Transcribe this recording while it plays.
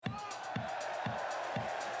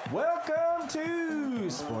Welcome to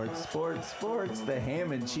Sports, the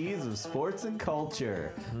ham and cheese of sports and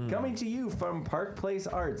culture. Coming to you from Park Place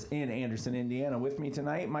Arts in Anderson, Indiana. With me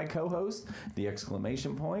tonight, my co-host, the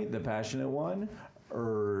exclamation point, the passionate one,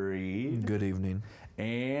 Reed. Good evening.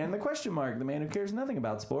 And the question mark, the man who cares nothing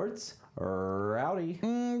about sports, Rowdy.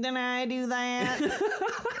 Then I do that.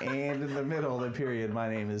 And in the middle of the period, my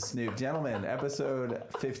name is Snoop. Gentlemen, episode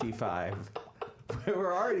 55.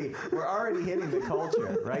 We're already hitting the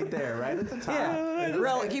culture right there, right at the top.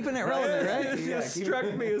 Yeah, keeping it relevant, right? Yeah,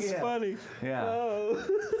 Struck me as funny. Yeah. Oh.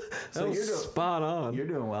 So That was spot on. You're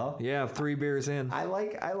doing well. Yeah, 3 beers in. I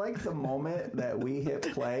like the moment that we hit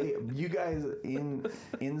play. You guys in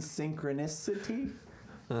synchronicity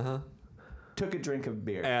took a drink of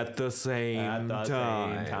beer At the same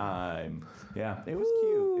time. Yeah, it was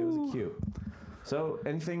cute. It was cute. So,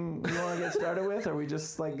 anything you want to get started with? Are we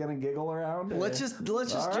just like gonna giggle around? Let's just All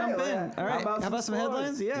jump right, in. All right. How about some sports?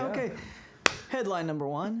 headlines? Yeah, okay. Headline number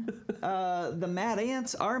 1. The Mad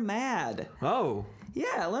Ants are mad. Oh.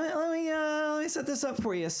 Yeah, let me set this up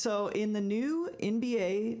for you. So, in the new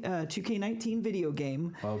NBA 2K19 video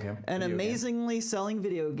game, Okay. an Video game. amazingly selling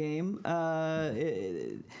video game,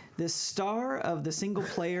 the star of the single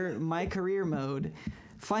player My Career mode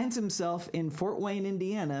finds himself in Fort Wayne,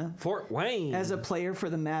 Indiana, Fort Wayne. as a player for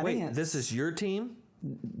the Mad Wait, Ants. this is your team?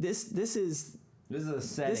 This is This is a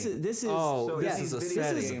setting. this is Oh, So this in is a these video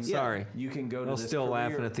setting. games, Sorry. You can go to I'm this still career-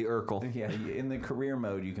 laughing at the Urkel. Yeah, in the career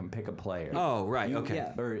mode, you can pick a player. Oh, right. You- Okay.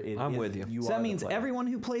 yeah. Or it I'm is- with you. So are that the means player. everyone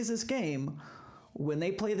who plays this game, when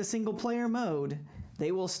they play the single player mode,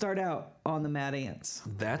 they will start out on the Mad Ants.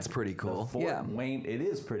 That's pretty cool. Fort Yeah. Wayne. It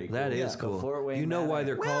is pretty cool. That is The cool. Fort Wayne You know Mad why Ants.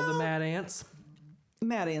 they're called the Well- Mad Ants?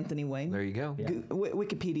 Mad Anthony Wayne. There you go.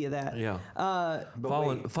 Wikipedia that. Yeah. But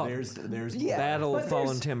Fallen- wait, fa- there's Yeah, Battle of but Fallen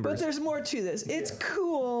there's- Timbers. But there's more to this. It's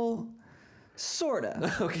cool,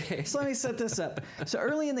 sorta. Okay. So let me set this up. So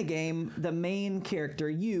early in the game, the main character,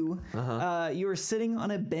 you were sitting on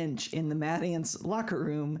a bench in the Mad Ants locker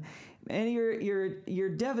room, and you're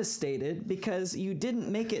devastated because you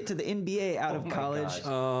didn't make it to the NBA out of my college. gosh.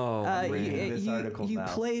 Oh, I'm reading this article you now.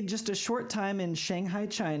 played just a short time in Shanghai,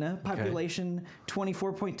 China, population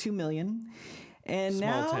 24.2 million. And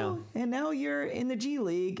Small now you're in the G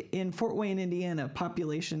League in Fort Wayne, Indiana,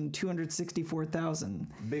 population 264,000.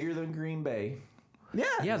 bigger than Green Bay. Yeah.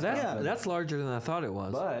 yeah, that's larger than I thought it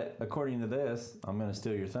was. But according to this, I'm going to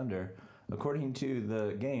steal your thunder. According to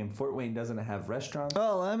the game, Fort Wayne doesn't have restaurants.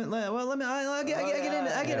 Oh, I'll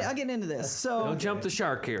get into this. So Don't jump the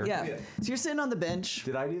shark here. yeah. So you're sitting on the bench.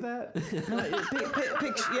 Did I do that?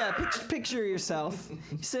 Picture yourself.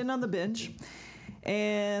 You're sitting on the bench,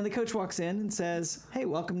 and the coach walks in and says, "Hey,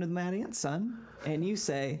 welcome to the Mad Ants, son." And you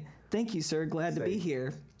say, "Thank you, sir. Glad to be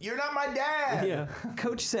here." You're not my dad. Yeah.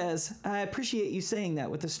 Coach says, "I appreciate you saying that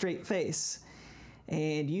with a straight face."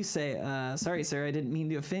 And you say, "Sorry, sir, I didn't mean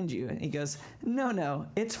to offend you." And he goes, No,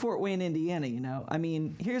 it's Fort Wayne, Indiana, you know. I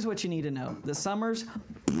mean, here's what you need to know. The summers,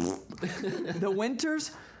 the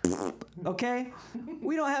winters, okay?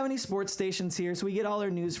 We don't have any sports stations here, so we get all our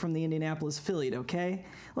news from the Indianapolis affiliate, okay?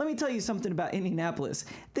 Let me tell you something about Indianapolis.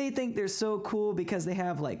 They think they're so cool because they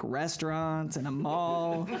have, like, restaurants and a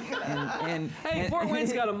mall and Hey, Fort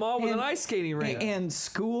Wayne's got a mall with an ice skating rink. and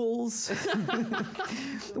schools.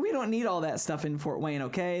 We don't need all that stuff in Fort Wayne,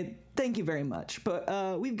 okay? Thank you very much.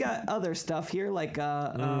 But we've got other stuff here, like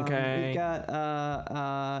Okay. we've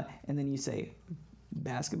got and then you say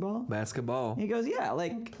basketball. Basketball. He goes, yeah,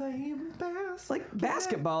 like Playing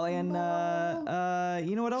basketball, and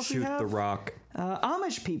you know what else we Shoot have? the rock.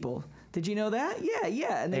 Amish people. Did you know that?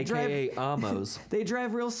 Yeah, and they AKA Amos. They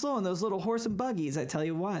drive real slow in those little horse and buggies, I tell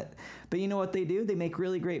you what. But you know what they do? They make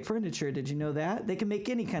really great furniture. Did you know that? They can make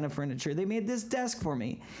any kind of furniture. They made this desk for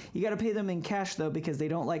me. You got to pay them in cash, though, because they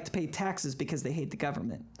don't like to pay taxes because they hate the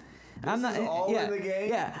government. I'm not. is all yeah, in the game?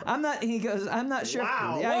 Yeah, I'm not. He goes. I'm not sure.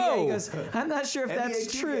 Wow. If, yeah, he Whoa. goes. I'm not sure if that's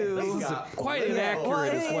NBA true. This is quite inaccurate Well,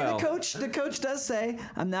 as and well. the coach does say,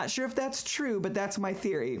 I'm not sure if that's true, but that's my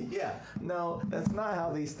theory. Yeah, no, that's not how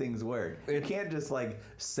these things work. You can't just like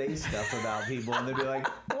say stuff about people and then be like,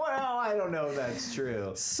 "Well, I don't know if that's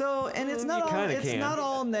true." So, and it's You not all kinda it's can. not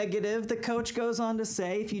all negative. The coach goes on to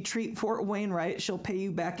say, if you treat Fort Wayne right, she'll pay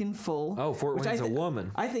you back in full. Oh, Fort which Wayne's a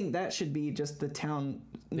woman. I think that should be just the town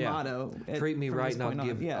Yeah. motto. Treat me from right this and I'll point on.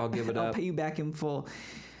 give- I'll give it I'll up. pay you back in full.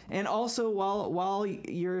 And also, while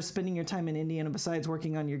you're spending your time in Indiana, besides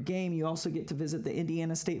working on your game, you also get to visit the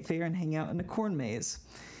Indiana State Fair and hang out in the corn maze.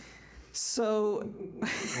 So,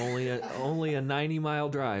 only a 90-mile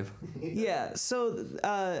drive. yeah. So,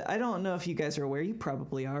 I don't know if you guys are aware. You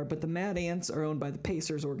probably are, but the Mad Ants are owned by the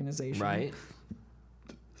Pacers organization. Right.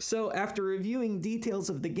 So after reviewing details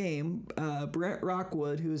of the game, Brent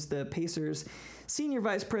Rockwood, who's the Pacers' senior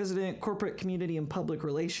vice president, corporate community and public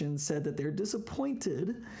relations, said that they're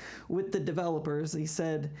disappointed with the developers. He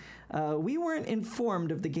said, "We weren't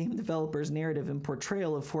informed of the game developers' narrative and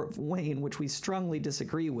portrayal of Fort Wayne, which we strongly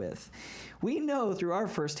disagree with. We know through our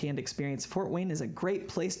firsthand experience, Fort Wayne is a great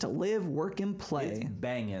place to live, work, and play." It's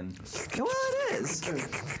banging. Well, it is.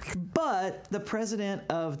 But the president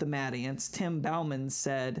of the Mad Ants, Tim Bauman,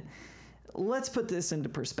 said, let's put this into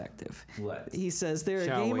perspective. Let's. He says there are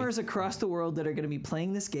Shall we? gamers across the world that are going to be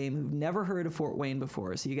playing this game who've never heard of Fort Wayne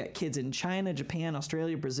before. So you got kids in China, Japan,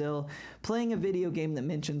 Australia, Brazil playing a video game that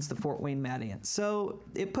mentions the Fort Wayne Mad Ants. So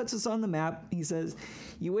it puts us on the map. He says,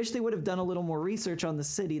 you wish they would have done a little more research on the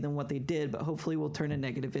city than what they did, but hopefully we'll turn a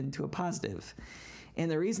negative into a positive. And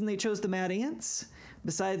the reason they chose the Mad Ants,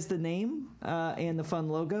 besides the name and the fun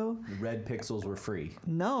logo, Red pixels were free.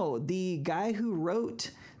 no, the guy who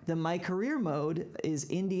wrote the My Career mode is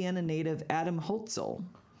Indiana native Adam Holtzel.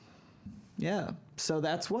 Yeah, so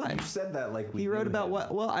that's why. You said that like we He wrote knew about him.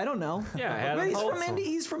 what? Well, I don't know. Yeah, Adam but Holtzel.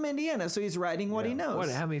 he's from Indiana, so he's writing what he Yeah. knows. What?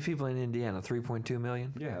 How many people in Indiana? 3.2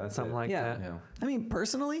 million. Yeah, that's something it. like Yeah. that. Yeah. I mean,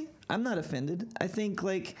 personally, I'm not offended. I think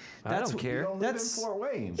like I that's don't You care. don't live in That's- Fort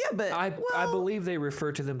Wayne. Yeah, but I well, believe they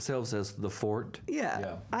refer to themselves as the Fort. Yeah,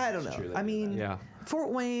 Yeah, I don't it's know. true they I do mean, Yeah. Fort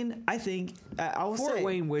Wayne. I think I will Fort say.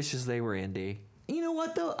 Wayne wishes they were Indy. You know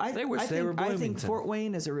what though? They wish they were I think Bloomington. Fort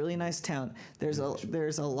Wayne is a really nice town. There's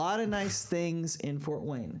a lot of nice things in Fort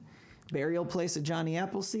Wayne. Burial place of Johnny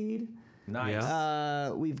Appleseed. Nice.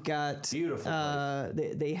 Yeah. We've got Beautiful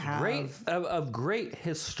they have Great of great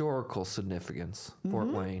historical significance. Fort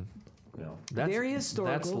Wayne. Yeah. That's, very That's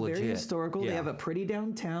historical. legit. Very historical. They Yeah. have a pretty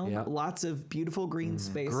downtown. Yeah. Lots of beautiful green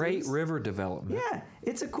spaces. Great river development. Yeah,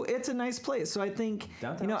 it's a nice place. So I think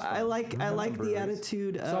Downtown's you know fun. I like Some the breweries.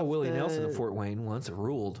 attitude. I saw of Willie the, Nelson at Fort Wayne once. It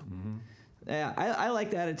ruled. Yeah, I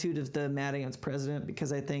like the attitude of the Mad Ants president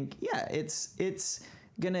because I think it's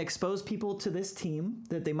gonna expose people to this team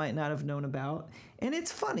that they might not have known about, and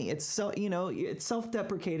it's funny. It's so it's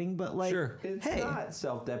self-deprecating, but like Sure. It's hey, not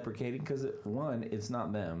self-deprecating because one, it's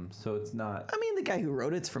not them, so it's not. I mean the guy who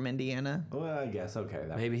wrote it's from Indiana. Well, I guess okay.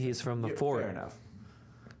 That Maybe he's from the yeah, fort. Fair enough.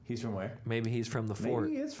 He's from where? Maybe he's from the fort.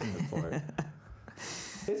 Maybe he is from the fort.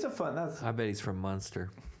 It's a fun. That's. I bet he's from Munster.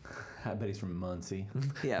 I bet he's from Muncie.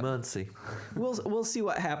 Yeah, Muncie. we'll see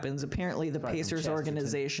what happens. Apparently, the Probably from Pacers Chesterton.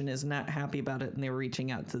 organization is not happy about it, and they're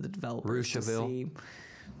reaching out to the developers to Rocheville. see.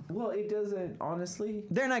 Well, it doesn't honestly.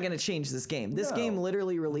 They're not going to change this game. This No. game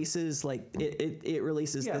literally releases like it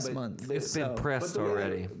releases Yeah, this but month. they- It's been So- pressed the way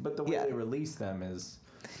already. But the way Yeah. they release them is.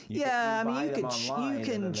 You Yeah, I buy mean you them could online you and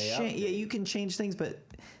can then they change update. you can change things, but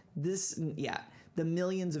this the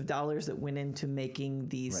millions of dollars that went into making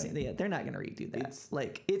these Right. they're not going to redo that. It's-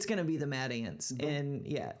 It's going to be the Mad Ants, and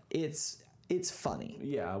it's funny.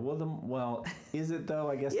 Yeah, well, is it though?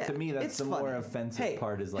 I guess Yeah, to me that's it's the funny. more offensive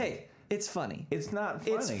part. Is like hey, it's funny. it's not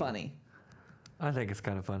funny. It's funny. I think it's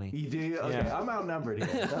kind of funny. You do? Okay, Yeah. I'm outnumbered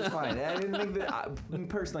here. That's fine. I didn't think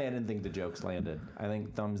personally, I didn't think the jokes landed. I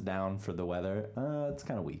think thumbs down for the weather. It's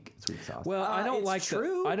kind of weak. It's weak sauce. Well, I don't it's like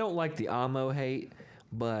true. I don't like the Amo hate,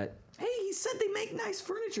 but Hey, he said they make nice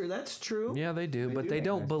furniture. That's true. yeah, they do. But do they make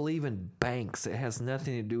don't nice- believe in banks. It has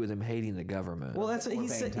nothing to do with them hating the government. Well, that's what Or he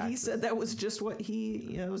paying said. He taxes. said that was just what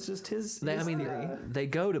it was just his. They, I his mean, theory. they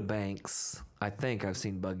go to banks. I think I've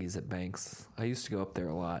seen buggies at banks. I used to go up there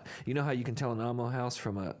a lot. You know how you can tell an Amo house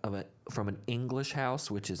from an English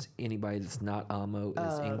house, which is anybody that's not Amo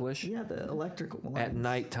is English. Yeah, the electrical lines. At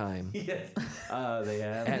nighttime. yes, they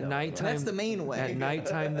have. At nighttime. That's the main way. At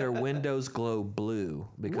nighttime, their windows glow blue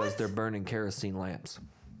because What? they're burning kerosene lamps.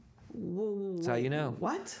 Whoa, That's how you know.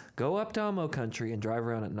 What? Go up to Amo country and drive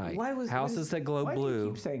around at night. Houses that glow Why do you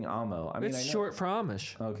blue. keep saying Amo? I mean, It's I know- short for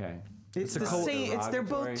Amish. Okay. It's a the col- same. They're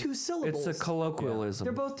both derogatory. two syllables. It's a colloquialism.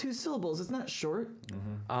 They're both two syllables. It's not short.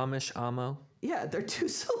 Amish, Amo. Yeah, they're two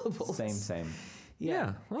syllables. Same.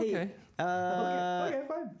 Yeah, okay. Hey, Okay,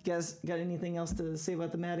 fine. you guys got anything else to say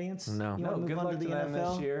about the Mad Ants? No. You No, want to good move on luck to to the them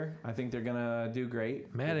NFL? this year. I think they're gonna do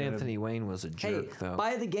great. Matt They're gonna- Anthony Wayne was a Hey, jerk, though.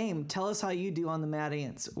 by the game, tell us how you do on the Mad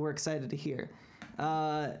Ants. We're excited to hear.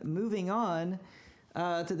 Moving on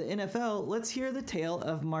to the NFL, let's hear the tale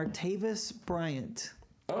of Martavis Bryant.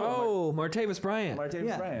 Oh, Martavis Bryant. Martavis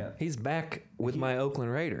Yeah. Bryant. He's back with my Oakland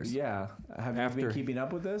Raiders. Yeah. Have you After- been keeping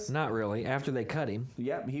up with this? Not really. After they cut him.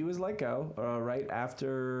 Yep, he was let go right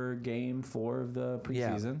after Game 4 of the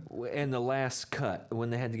preseason. And the last cut when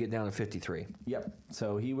they had to get down to 53. Yep.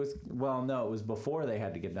 So he was. Well, no, it was before they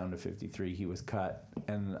had to get down to 53. He was cut,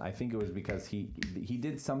 and I think it was because he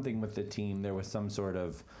did something with the team. There was some sort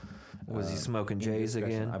of Was he smoking in J's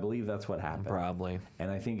discussion. again? I believe that's what happened. Probably. And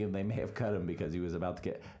I think they may have cut him because he was about to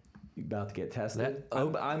get tested. That-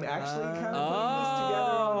 I'm actually kind of putting this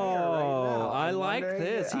together on here right now. I I'm like wondering-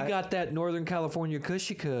 this. He got that Northern California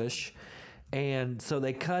cushy cush, and so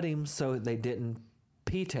they cut him so they didn't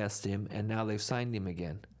pee test him, and now they've signed him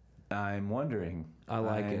again. I'm wondering. I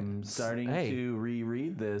like it. I'm starting Hey. to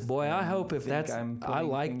reread this. Boy, I and hope if think that's. I'm I putting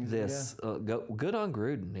like things this. Good on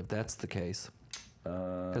Gruden if that's the case.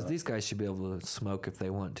 Because these guys should be able to smoke if they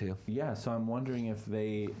want to. Yeah, so I'm wondering if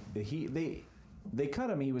they cut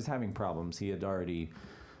him. He was having problems. He had already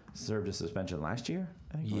served a suspension last year.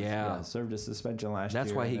 I think it was. Yeah. Served a suspension last That's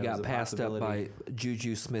year. why he and there got was a passed up by possibility.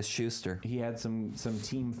 Juju Smith-Schuster. He had some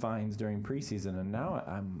team fines during preseason, and now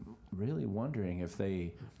I'm really wondering if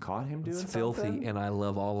they caught him doing It's filthy, something. and I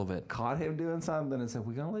love all of it. Caught him doing something and said,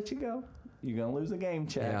 "We're gonna let you go. You're gonna lose a game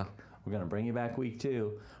check. Yeah. We're gonna bring you back week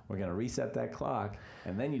 2. We're gonna reset that clock,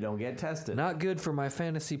 and then you don't get tested." Not good for my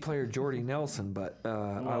fantasy player Jordy Nelson, but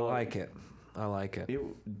I Well, like it. I like it.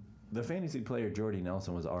 The fantasy player Jordy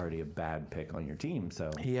Nelson was already a bad pick on your team, so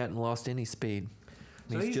He hadn't lost any speed.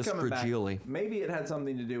 So He's just coming back. fragile. Maybe it had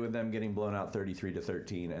something to do with them getting blown out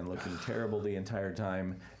 33-13 and looking terrible the entire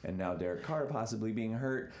time, and now Derek Carr possibly being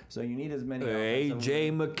hurt. So you need as many. AJ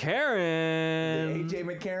The McCarron. AJ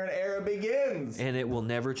McCarron era begins. And it will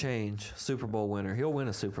never change. Super Bowl winner. He'll win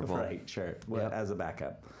a Super Bowl. Right, sure. Well, Yep. as a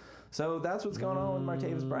backup. So that's what's going on with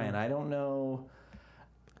Martavis Bryant. I don't know.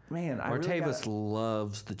 Man, Martavis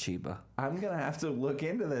loves the Chiba. I'm gonna have to look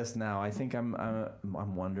into this now. I think I'm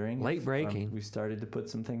wondering. Late if, breaking. we started to put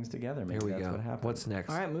some things together. Maybe Here we that's go. what happened. What's next?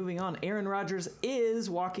 All right, moving on. Aaron Rodgers is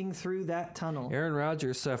walking through that tunnel. Aaron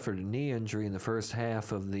Rodgers suffered a knee injury in the first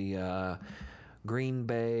half of the Green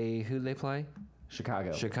Bay. Who they play?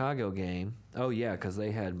 Chicago game. Oh yeah, because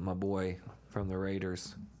they had my boy from the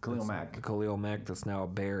Raiders, Khalil Mack. Khalil Mack, that's now a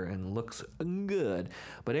Bear and looks good.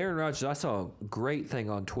 But Aaron Rodgers, I saw a great thing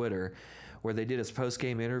on Twitter where they did his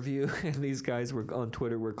post-game interview, and these guys were on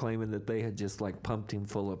Twitter were claiming that they had just like pumped him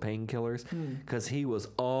full of painkillers because he was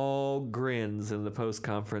all grins in the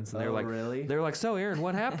post-conference, and they're Oh, like, really? They're like, so Aaron,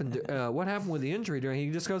 what happened? What happened with the injury? He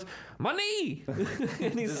just goes, my knee,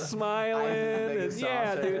 and he's smiling. biggest And,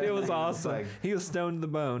 yeah, saucer. dude, it was It's awesome. like- He was stoned to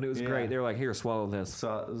the bone. It was Yeah. great. They were like, here, swallow this.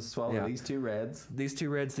 Swallow Yeah. these 2 reds. These 2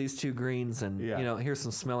 reds, these 2 greens, and Yeah. here's some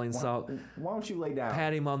smelling salt. Why don't you lay down?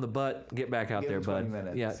 Pat him on the butt. Get back out Give there, him 20 bud.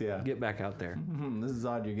 minutes, yeah. Get back out there. This is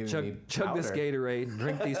odd. You're giving me Chug this powder. Gatorade.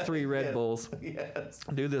 Drink these 3 Red Yes. Bulls. Yes.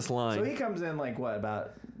 Do this line. So he comes in like what,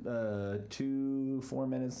 about 4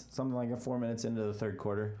 minutes, something like 4 minutes into the third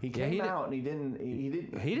quarter. He came he did- out and he didn't.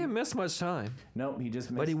 He didn't miss much time, Nope, he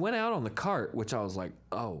just missed. but he went out on the cart, which I was like,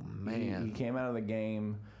 oh He man. came out of the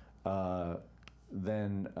game.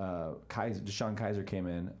 Then Deshaun Kaiser came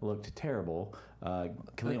in, looked terrible.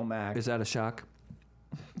 Khalil Mack. Is that a shock?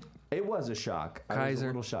 It was a shock. I was Kaiser. a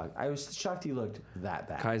little shocked. I was shocked he looked that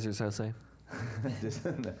bad. Kaiser Sose?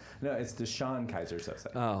 No, it's Deshaun Kaiser Sose.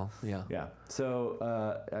 Oh, yeah. Yeah.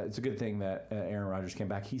 So it's a good thing that Aaron Rodgers came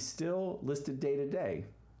back. He's still listed day to day.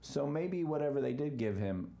 So maybe whatever they did give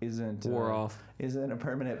him isn't Wore off. Isn't a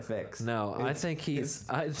permanent fix. No, I think he's.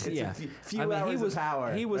 it's Yeah. a few I mean, hours he was of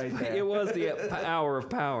power. He was. right there. It was the hour of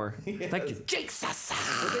power. Yes. Thank you, Jesus.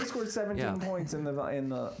 But they scored 17 Yeah. points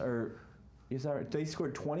is that right? They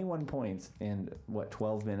scored 21 points in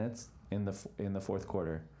 12 minutes in the fourth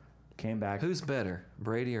quarter. Came back. Who's better,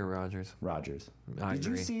 Brady or Rodgers? Rodgers? I Did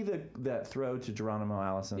you agree. see that throw to Geronimo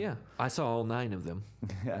Allison? Yeah, I saw all 9 of them.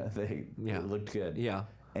 Yeah, it looked good. Yeah.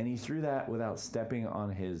 And he threw that without stepping on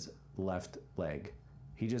his left leg.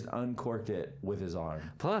 He just uncorked it with his arm.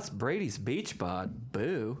 Plus Brady's beach bod.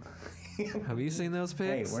 Boo. Have you seen those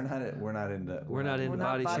Hey, pics? we're not in We're not in We're not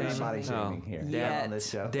body body shaming. body shaming Oh. here. Yet. Not on this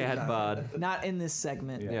show. Dad bod. Not in this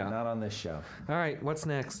segment. Yeah, Yeah. not on this show. All right, what's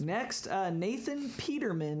next? Next, Nathan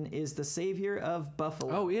Peterman is the savior of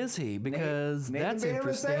Buffalo. Oh, is he? Because Nathan that's Peterman,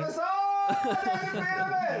 interesting. save us all! Nathan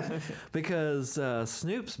Peterman! Because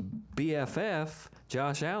Snoop's BFF,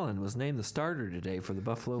 Josh Allen, was named the starter today for the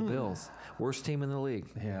Buffalo Bills. Worst team in the league.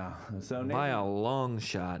 Yeah. So By Nathan, a long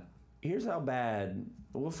shot. here's how bad.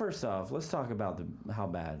 Well, first off, let's talk about how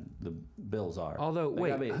bad the Bills are. Although, They wait,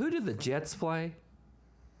 got me- who did the Jets play?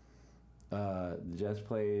 The Jets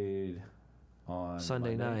played on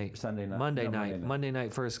Sunday night. Sunday night. Monday No, night. Monday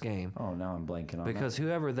night first game. Oh, now I'm blanking on Because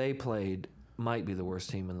whoever they played might be the worst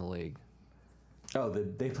team in the league. that. Oh,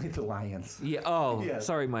 they played the Lions. Yeah. Oh, Yeah.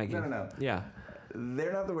 sorry, Mikey. No. Yeah.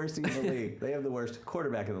 They're not the worst team in the league. They have the worst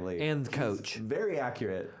quarterback in the league. And the coach. Very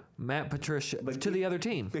accurate, Matt Patricia But to he- the other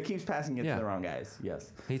team. but keeps passing it Yeah. to the wrong guys.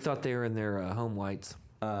 Yes. He thought they were in their home whites.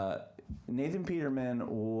 Nathan Peterman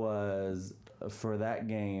was for that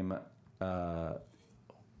game,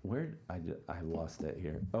 where I lost it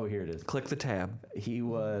here. Oh, here it is. Click the tab. He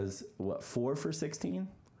was 4 for 16.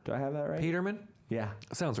 Do I have that right? Peterman? Yeah,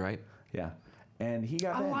 Sounds right. yeah. And he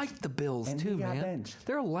got I benched. like the Bills And he too, got man. benched.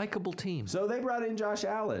 They're a likable team. So they brought in Josh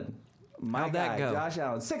Allen. How'd that go? Josh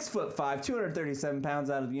Allen, 6'5", 237 pounds,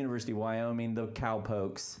 out of the University of Wyoming, the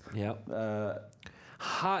Cowpokes. Yep.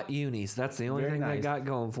 Hot unis. That's the only Very thing they nice. got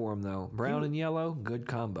going for them, though. Brown and yellow, good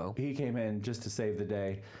combo. He came in just to save the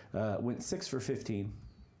day. Went 6 for 15.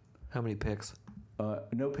 How many picks?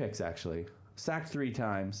 No picks, actually. Sacked 3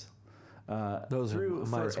 times. Those threw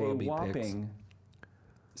might for as well a be whopping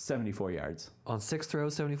 74 yards. On 6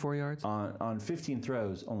 throws, 74 yards? On 15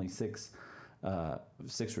 throws, only 6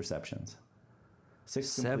 receptions.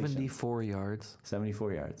 6 completions. 74 yards.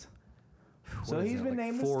 74 yards. So What is he's that, been like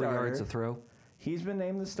named the 4 starter. yards a throw? He's been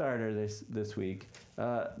named the starter this week.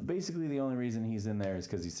 Basically, the only reason he's in there is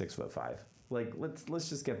because he's 6'5". Like, let's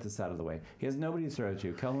just get this out of the way. He has nobody to throw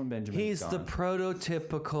to. Kelvin Benjamin. He's the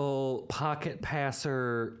prototypical pocket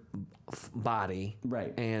passer body.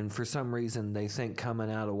 Right. And for some reason, they think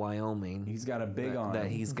coming out of Wyoming He's got a big arm. that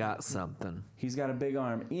he's got something. He's got a big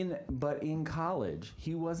arm. But in college,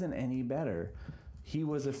 he wasn't any better. He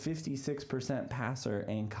was a 56% passer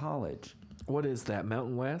in college. What is that,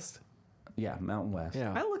 Mountain West? Yeah, Mountain West.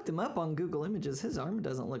 Yeah. I looked him up on Google Images. His arm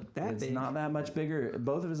doesn't look that It's big. not that much bigger.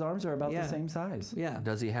 Both of his arms are about Yeah. the same size. Yeah.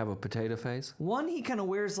 Does he have a potato face? One he kind of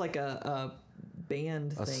wears like a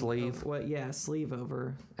band A thing. sleeve? Sleeve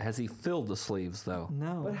over. Has he filled the sleeves, though?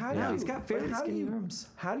 No. But how no, do he's got fairly skinny arms.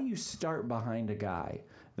 How do you start behind a guy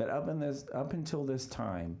that up until this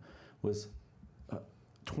time was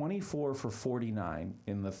 24 for 49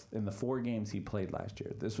 in the 4 games he played last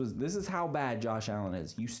year? This is how bad Josh Allen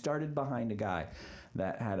is. You started behind a guy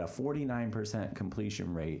that had a 49%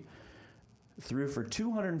 completion rate, threw for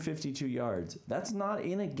 252 yards. That's not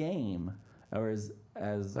in a game, or as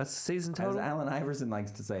That's the season total? as Allen Iverson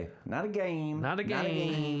likes to say, not a game, Not a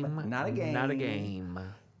game. not a game, Not a game.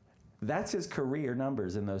 That's his career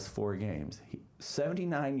numbers in those 4 games.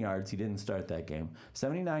 79 yards. He didn't start that game.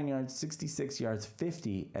 79 yards, 66 yards,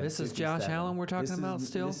 50. And This is Josh 57. Allen we're talking about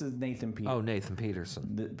still? This is Nathan Peterson. Oh, Nathan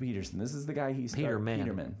Peterson. Peterson. This is the guy he started.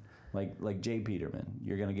 Peterman. Like Jay Peterman.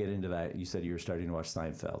 You're going to get into that. You said you were starting to watch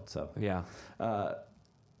Seinfeld. So Yeah.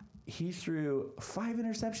 he threw 5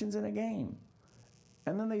 interceptions in a game.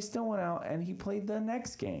 And then they still went out and he played the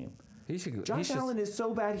next game. He should. Josh Allen is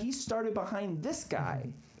so bad, he started behind this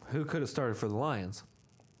guy. Who could have started for the Lions?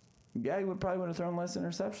 Yeah, he would have thrown less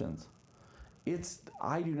interceptions.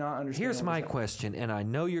 I do not understand. Here's what my is that. question, and I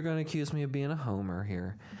know you're going to accuse me of being a homer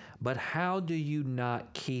here, but how do you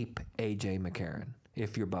not keep A.J. McCarron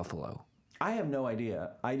if you're Buffalo? I have no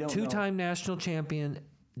idea. I don't know. 2-time national champion,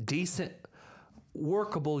 decent,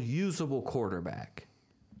 workable, usable quarterback.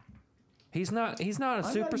 He's not a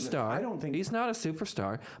superstar. I don't think- he's not a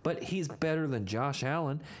superstar, but he's better than Josh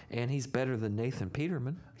Allen, and he's better than Nathan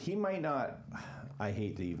Peterman. He might not. I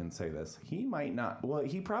hate to even say this. He might not. Well,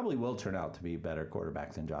 he probably will turn out to be a better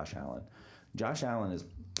quarterback than Josh Allen. Josh Allen is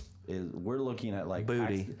we're looking at like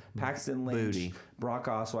Booty. Paxton Lynch, Booty. Brock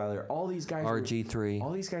Osweiler. All these guys. RG3.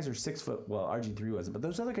 All these guys are 6 foot. Well, RG3 wasn't, but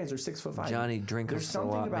those other guys are 6'5". Johnny Drinker There's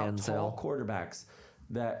something Salot about Manziel. tall quarterbacks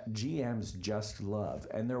that GMs just love,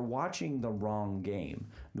 and they're watching the wrong game.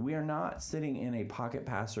 We are not sitting in a pocket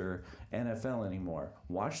passer NFL anymore.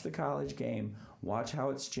 Watch the college game. Watch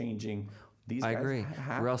how it's changing. These I guys agree.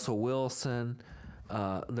 have- Russell Wilson.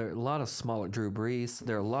 There are a lot of smaller. Drew Brees.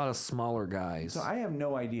 There are a lot of smaller guys. So I have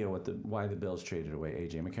no idea why the Bills traded away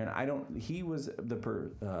A.J. McCarron. He was the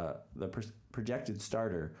projected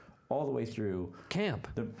starter all the way through Camp.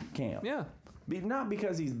 the camp. Yeah. Not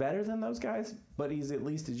because he's better than those guys, but he's at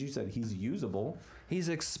least, as you said, he's usable. He's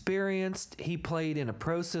experienced. He played in a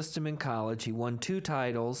pro system in college. He won 2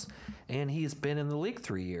 titles, and he's been in the league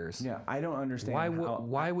 3 years. Yeah, I don't understand.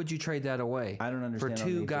 Why would you trade that away? I don't understand For how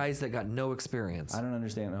 2 Nathan- guys that got no experience. I don't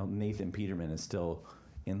understand how Nathan Peterman is still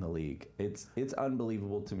in the league. It's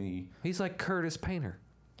unbelievable to me. He's like Curtis Painter.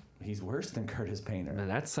 He's worse than Curtis Painter. Now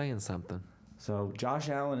that's saying something. So Josh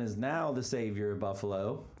Allen is now the savior of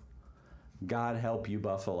Buffalo. God help you,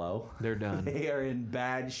 Buffalo. They're done. They are in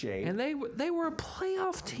bad shape. And they were a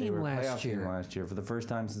playoff They team were a playoff last team year. last year for the first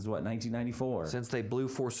time since 1994. Since they blew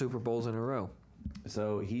 4 Super Bowls in a row.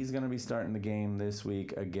 So he's going to be starting the game this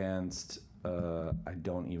week against I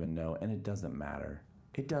don't even know, and it doesn't matter.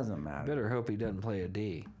 It doesn't matter. Better hope he doesn't play a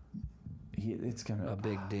D, It's gonna a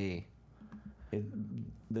big D.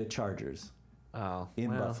 the Chargers Oh, in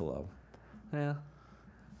well, Buffalo. Yeah.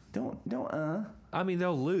 Don't I mean,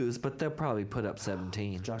 they'll lose, but they'll probably put up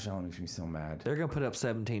 17. Josh Allen makes me so mad. They're going to put up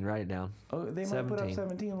 17. Write it down. Oh, they might put up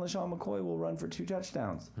 17. LaShawn McCoy will run for 2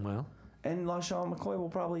 touchdowns. Well, And LaShawn McCoy will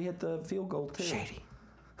probably hit the field goal, too. shady.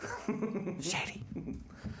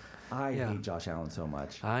 I Yeah. hate Josh Allen so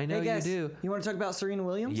much. I know Hey guys, you do. you want to talk about Serena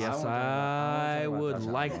Williams? Yes, I I wanna would talk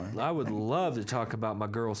about like. Josh Allen more. I would love to talk about my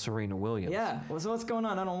girl Serena Williams. Yeah. Well, so what's going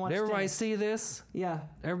on? I don't watch. Did everybody tennis. see this? Yeah.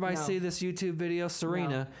 Everybody No. see this YouTube video?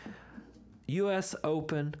 Serena, U.S.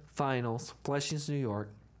 Open Finals, Flushing, New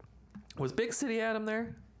York. Was Big City Adam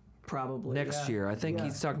there? Probably Next yeah. year. I think Yeah.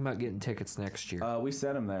 he's talking about getting tickets next year. We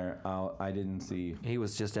sent him there. I didn't see. He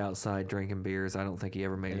was just outside drinking beers. I don't think he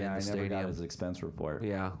ever made it Yeah, in I the never got stadium. his expense report.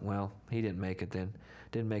 Yeah, well, he didn't make it then.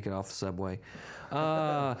 Didn't make it off the subway. we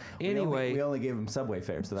Anyway, only gave him subway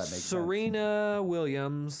fare, so that makes sense. Serena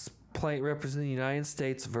Williams representing the United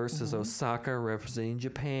States versus Osaka representing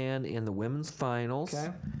Japan in the women's finals.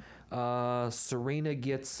 Okay. Serena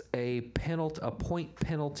gets a point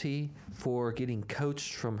penalty for getting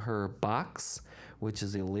coached from her box, which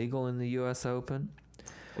is illegal in the U.S. Open.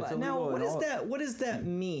 It's Now, illegal what in is all- that? What does that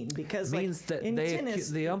mean? Because Means that in tennis,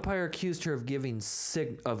 the umpire accused her of giving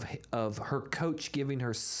of her coach giving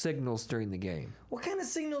her signals during the game. what kind of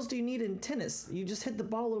signals do you need in tennis? You just hit the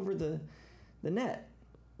ball over the net.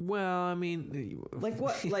 Well, I mean, Like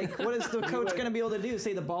what? Like what is the coach going to be able to do?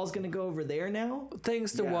 Say the ball's going to go over there now?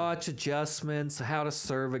 things to Yeah. watch, adjustments, how to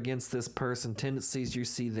serve against this person, tendencies you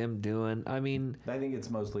see them doing. I mean, I think it's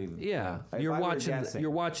mostly. yeah, If you're I were watching. guessing- You're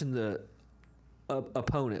watching the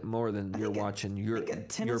opponent more than you're watching I your think a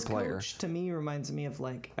tennis player. coach to me reminds me of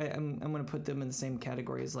like I'm going to put them in the same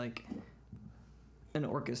category as like an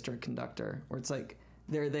orchestra conductor, where it's like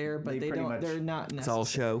they're there but They they pretty don't. much- They're not necessary. It's all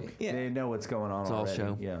show. Yeah. They know what's going on It's all already.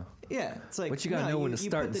 show. Yeah. Yeah, it's like. But you gotta no, know when to you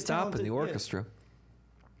start put and the stop in the talented- yeah. orchestra.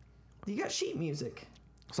 You got sheet music.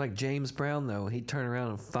 It's like James Brown though. He'd turn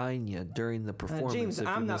around and fine you during the performance. James, if you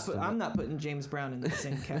I'm missed a note. not putting James Brown in the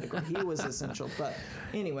same category. He was essential, but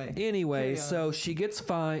anyway. Anyway, Carry on. so she gets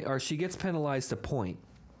penalized a point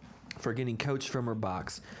for getting coached from her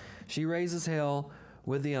box. She raises hell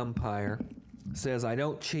with the umpire, says, I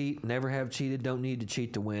don't cheat, never have cheated, don't need to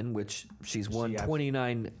cheat to win, which she's won She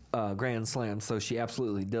 29 Grand Slams, so she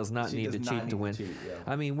absolutely does not She need does to not cheat need to to win. cheat, yeah.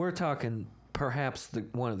 I mean, we're talking perhaps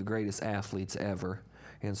one of the greatest athletes ever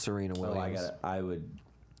in Serena Oh, Williams. I would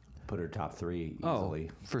put her top 3 Oh,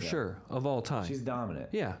 easily. for Yeah. sure, of all time. She's dominant.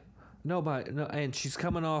 Yeah. And she's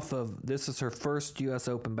coming off of, this is her first U.S.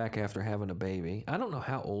 Open back after having a baby. I don't know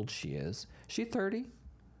how old she is. She 30?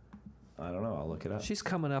 I don't know. I'll look it up. She's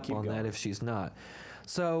coming up Keep on that going. if she's not.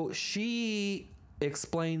 So she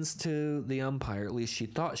explains to the umpire, at least she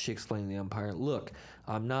thought she explained to the umpire, look,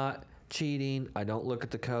 I'm not cheating. I don't look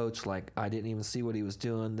at the coach. Like, I didn't even see what he was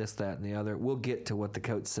doing, this, that, and the other. We'll get to what the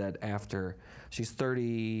coach said after. She's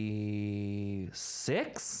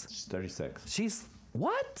 36? She's 36. She's,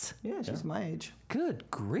 what? Yeah, she's my age. Good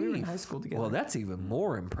grief. were in high school together. Well, that's even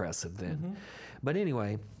more impressive then. But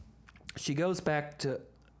anyway, she goes back to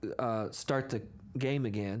start the game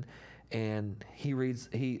again, and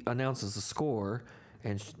he announces the score,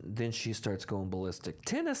 and then she starts going ballistic.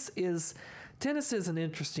 Tennis is an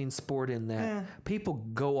interesting sport in that people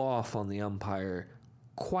go off on the umpire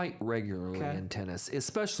quite regularly Okay. in tennis,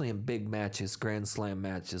 especially in big matches, Grand Slam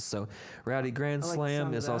matches. So, Rowdy, Grand I like the Slam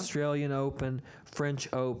sound of is that. Australian Open, French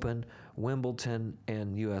Open, Wimbledon,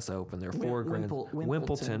 and U.S. Open. There are four Wimbledon.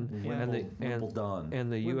 Wimbledon Yeah. and Wimbledon.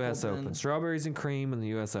 the U.S. Wimbledon. Open. Strawberries and cream and the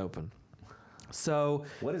U.S. Open. So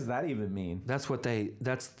What does that even mean? that's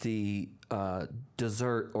the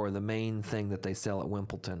dessert or the main thing that they sell at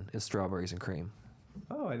Wimbledon is strawberries and cream.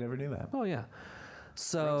 Oh, I never knew that. Oh yeah.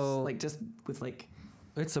 So Like just with like.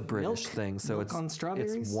 it's a British milk? thing. So Milk on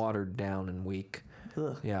strawberries? it's watered down and weak.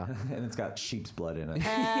 Ugh. Yeah. And it's got sheep's blood in it.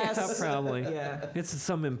 Yeah, Ass. probably. Yeah. It's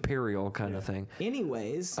some imperial kind of thing.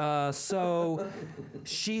 Anyways, So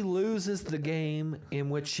she loses the game in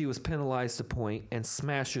which she was penalized a point and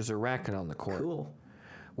smashes her racket on the court. cool.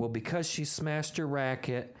 Well, because she smashed her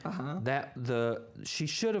racket, she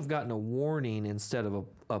should have gotten a warning instead of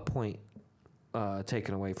a point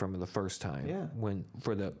taken away from her the first time. Yeah.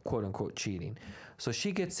 For the quote unquote cheating. So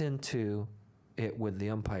she gets into it with the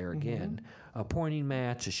umpire again. A pointing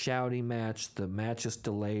match, a shouting match. The match is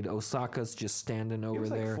delayed. Osaka's just standing over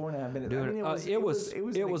was like there. 4.5 minutes. doing I mean,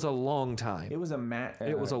 it was a long time. It was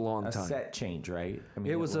It was a long a time. set change, right? I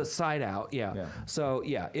mean, It was a side out, yeah. Yeah. So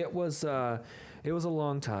yeah, it was a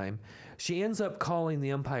long time. She ends up calling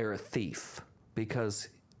the umpire a thief because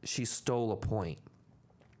she stole a point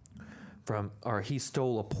he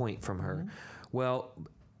stole a point from her. Well,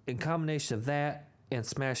 in combination of that and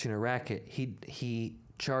smashing her racket, he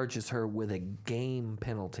charges her with a game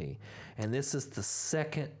penalty, and this is the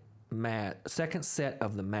second set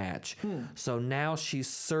of the match. So now she's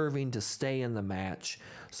serving to stay in the match.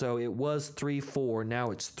 So it was 3-4,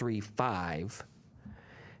 now it's 3-5.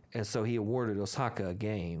 And so he awarded Osaka a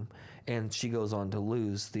game, and she goes on to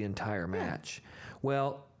lose the entire match.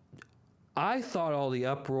 Well, I thought all the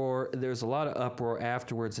uproar, there's a lot of uproar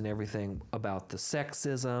afterwards and everything about the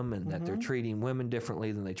sexism and that they're treating women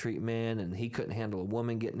differently than they treat men, and he couldn't handle a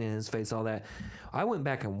woman getting in his face, all that. I went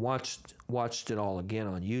back and watched it all again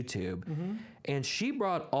on YouTube, and she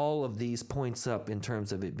brought all of these points up in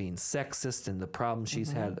terms of it being sexist and the problems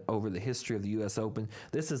she's had over the history of the U.S. Open.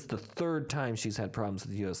 This is the third time she's had problems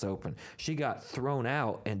with the U.S. Open. She got thrown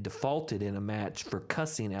out and defaulted in a match for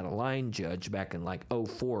cussing at a line judge back in like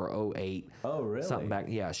 04 or 08. Oh, really? Something back.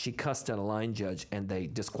 Yeah, she cussed at a line judge and they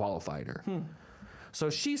disqualified her. So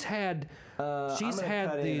she's had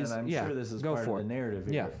these. I'm sure this is go part for of the it. narrative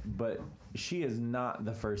here. Yeah. But she is not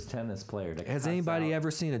the first tennis player to Has cuss anybody out.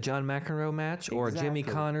 ever seen a John McEnroe match or a Jimmy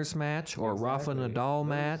Exactly. Connors match or a Rafa Exactly. Nadal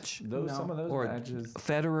match No. Some of those or matches.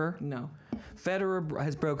 Federer? No. Federer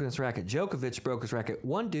has broken his racket. Djokovic broke his racket.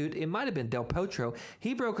 One dude, it might have been Del Potro,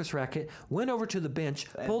 he broke his racket, went over to the bench,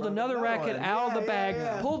 pulled broke another another racket one. out of the Yeah, bag,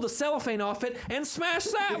 yeah. pulled the cellophane off it, and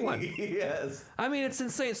smashed that one. Yes. I mean, it's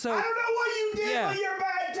insane. So I don't know what you did, Yeah. but you're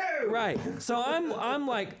bad too. right. So I'm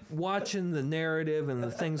like watching the narrative and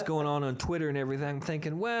the things going on Twitter and everything. I'm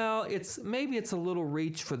thinking, well, maybe it's a little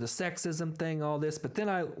reach for the sexism thing, all this. But then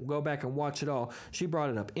I go back and watch it all. She brought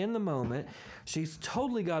it up in the moment. She's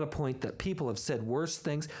totally got a point that people have said worse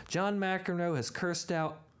things. John McEnroe has cursed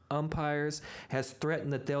out umpires, has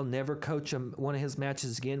threatened that they'll never coach one of his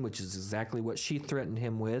matches again, which is exactly what she threatened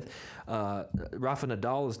him with. Rafa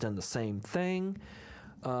Nadal has done the same thing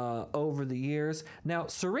over the years. Now,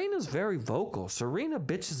 Serena's very vocal. Serena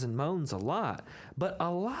bitches and moans a lot, but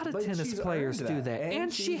a lot of But tennis she's players earned do that, that. and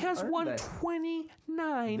And she she's has earned won that.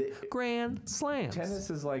 29 Grand Slams. Tennis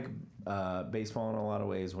is like baseball in a lot of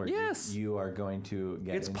ways, where Yes. you are going to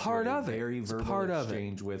get It's into part a of it. very It's verbal part of it.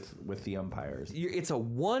 exchange with the umpires. It's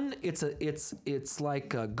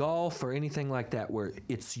like golf or anything like that, where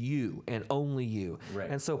it's you and only you. Right.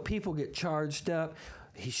 And so people get charged up.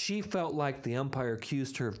 She felt like the umpire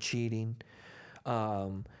accused her of cheating.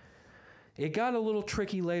 It got a little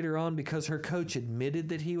tricky later on because her coach admitted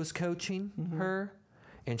that he was coaching her,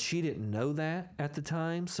 and she didn't know that at the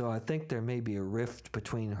time. So I think there may be a rift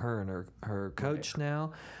between her and her coach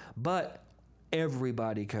now. But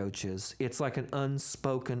everybody coaches. It's like an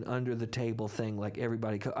unspoken, under the table thing. Like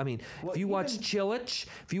everybody. I mean, Well, if you watch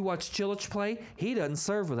Chilich play, he doesn't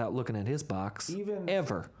serve without looking at his box. Even-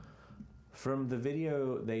 ever. From the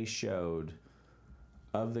video they showed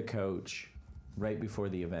of the coach right before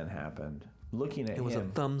the event happened, looking at It was a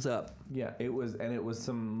him, thumbs up. yeah, it was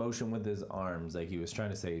some motion with his arms, like he was trying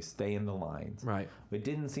to say, "Stay in the lines." Right. It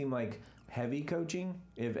didn't seem like heavy coaching,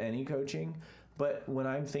 if any coaching. But when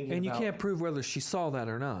I'm thinking, And you about, can't prove whether she saw that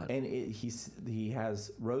or not. and he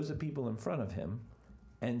has rows of people in front of him,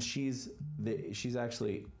 and she's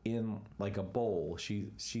actually in like a bowl.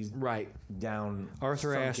 She's Right. down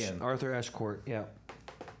Arthur sunk Ashe. in. Arthur Ashe Court. Yeah.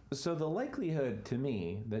 So the likelihood to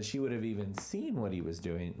me that she would have even seen what he was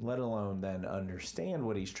doing, let alone then understand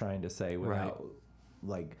what he's trying to say without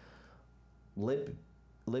like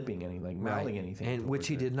lipping anything, like mouthing anything, And which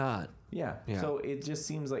he towards her. did not. Yeah. Yeah. So it just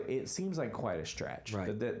seems like quite a stretch.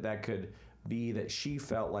 Right. That could be that she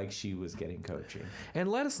felt like she was getting coaching. And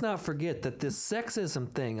let us not forget that this sexism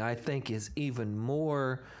thing, I think, is even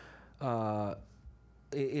more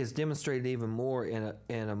is demonstrated even more in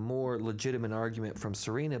a more legitimate argument from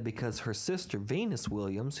Serena, because her sister Venus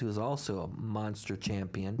Williams, who is also a monster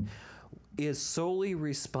champion, is solely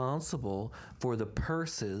responsible for the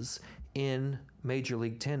purses in Major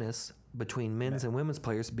League Tennis between men's and women's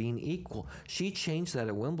players being equal. She changed that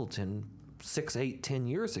at Wimbledon 6, 8, 10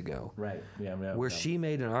 years ago. Right. Yeah. Where she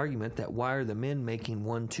made an argument that why are the men making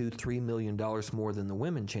 $1, $2, $3 million more than the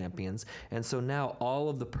women champions? And so now all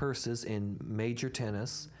of the purses in major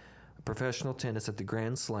tennis, professional tennis at the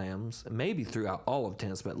Grand Slams, maybe throughout all of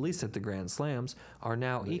tennis, but at least at the Grand Slams, are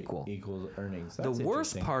now equal. Equal earnings. The That's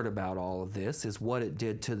worst interesting. part about all of this is what it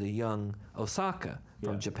did to the young Osaka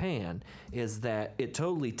from Yeah. Japan, is that it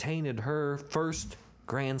totally tainted her first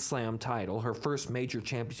Grand Slam title, her first major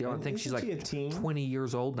championship. I And think she's isn't like she a teen? 20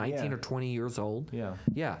 years old, 19 Yeah. or 20 years old. Yeah.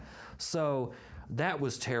 Yeah. So that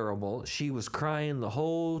was terrible. She was crying the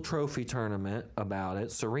whole trophy tournament about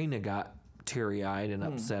it. Serena got teary-eyed and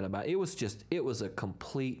upset about it. It was a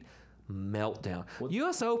complete meltdown.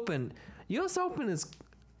 US Open is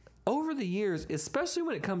over the years, especially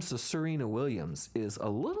when it comes to Serena Williams, is a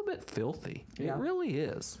little bit filthy. Yeah. It really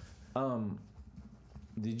is.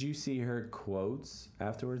 Did you see her quotes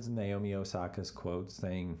afterwards? Naomi Osaka's quotes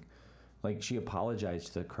saying, like, she apologized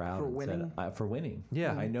to the crowd For and winning? said, for winning.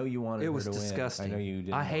 Yeah. I know you wanted It her was to disgusting. win. I know you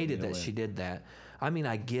didn't. I want me hated to that win. she did that. I mean,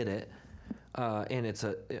 I get it. And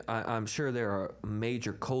I'm sure there are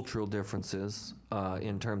major cultural differences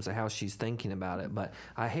in terms of how she's thinking about it. But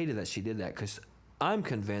I hated that she did that because I'm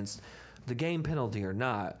convinced, the game penalty or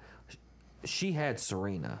not, she had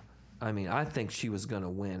Serena. I mean, I think she was going to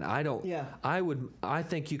win. Yeah. I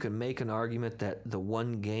think you can make an argument that the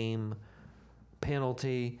one game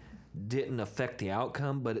penalty didn't affect the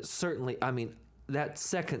outcome, but it certainly, I mean, that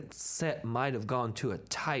second set might have gone to a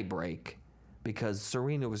tie break because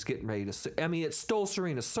Serena was getting ready to, I mean, it stole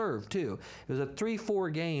Serena's serve too. It was a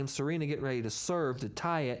 3-4 game, Serena getting ready to serve to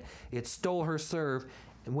tie it. It stole her serve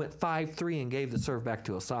and went 5-3 and gave the serve back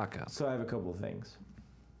to Osaka. So I have a couple of things.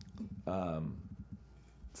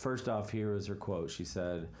 First off, here was her quote. She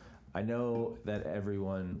said, "I know that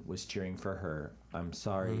everyone was cheering for her. I'm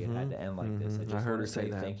sorry it had to end like this. I just heard want her to say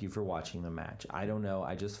say that. thank you for watching the match. I don't know.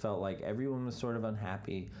 I just felt like everyone was sort of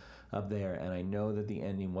unhappy up there, and I know that the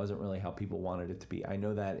ending wasn't really how people wanted it to be. I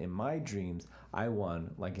know that in my dreams, I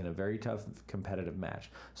won, like in a very tough competitive match.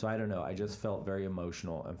 So I don't know. I just felt very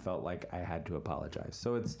emotional and felt like I had to apologize."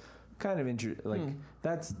 So it's kind of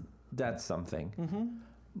that's something.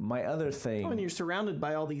 My other thing. When you're surrounded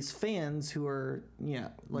by all these fans who are,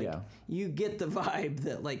 you get the vibe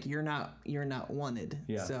that like you're not wanted.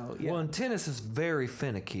 Yeah. So yeah. Well, and tennis is very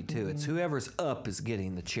finicky too. It's whoever's up is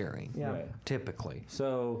getting the cheering. Yeah. Right. Typically.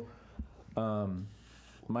 So,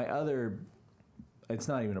 my other, it's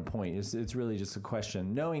not even a point. It's really just a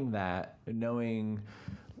question. Knowing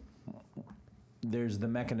there's the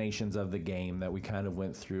machinations of the game that we kind of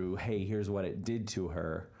went through. Hey, here's what it did to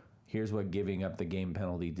her. Here's what giving up the game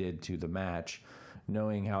penalty did to the match.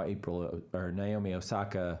 Knowing how Naomi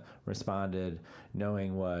Osaka responded,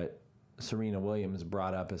 knowing what Serena Williams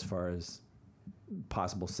brought up as far as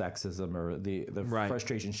possible sexism or the Right.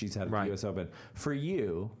 frustration she's had at Right. the U.S. Open. For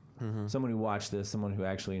you, someone who watched this, someone who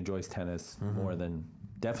actually enjoys tennis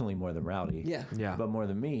definitely more than Rowdy. Yeah. Yeah. But more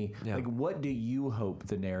than me. Yeah. Like, what do you hope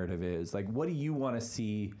the narrative is? Like, what do you want to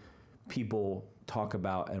see people talk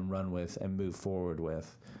about and run with and move forward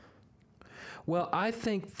with? Well, I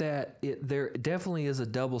think that there definitely is a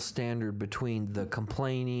double standard between the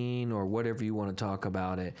complaining or whatever you want to talk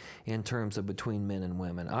about it in terms of between men and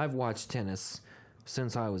women. I've watched tennis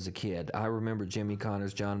since I was a kid. I remember Jimmy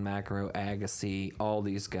Connors, John McEnroe, Agassi, all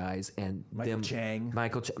these guys, and Michael Chang.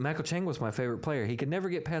 Michael Chang was my favorite player. He could never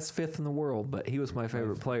get past fifth in the world, but he was my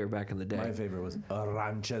favorite player back in the day. My favorite was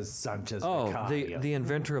Arantxa Sanchez Oh, Vicario. the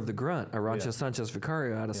inventor of the grunt, Arantxa Yeah. Sanchez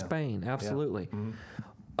Vicario out of Spain. Absolutely.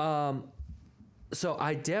 So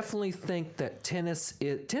I definitely think that tennis.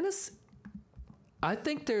 I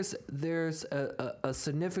think there's a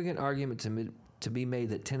significant argument to be made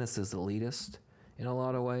that tennis is elitist in a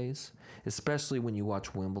lot of ways, especially when you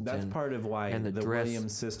watch Wimbledon. That's part of why and the dress-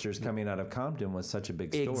 Williams sisters coming out of Compton was such a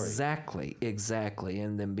big story. Exactly,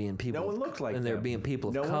 and them being people. No one looked like and there them. being people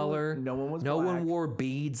of No one- color. no one was No black. one wore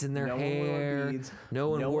beads in their No one wore hair. beads. No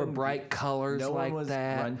one No wore one- bright colors no one like was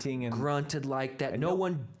that. grunting and- grunted like that. and No no-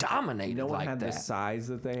 one dominated No one like had that. the size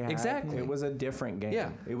that they had. Exactly. It was a different game.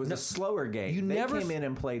 Yeah. It was No- a slower game. you they never came in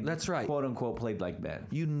and played. That's right. Quote unquote played like men.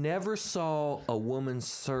 You never saw a woman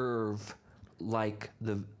serve like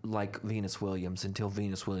Venus Williams until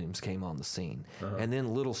Venus Williams came on the scene. And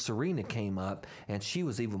then little Serena came up and she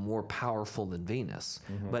was even more powerful than Venus.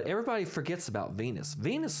 But everybody forgets about Venus.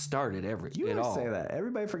 Venus started You it always all. say that.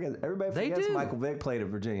 Everybody forgets. Everybody They forgets do. Michael Vick played at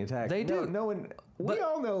Virginia Tech. They do. No one. But- we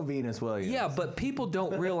all know Venus Williams. Yeah, but people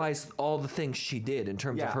don't realize all the things she did in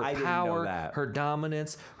terms Yeah, of her I didn't know power, that. her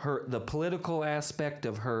dominance, the political aspect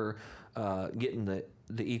of her getting the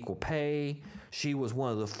equal pay. She was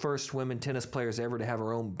one of the first women tennis players ever to have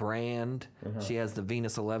her own brand. She has the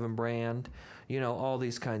Venus 11 brand. All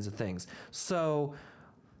these kinds of things. So,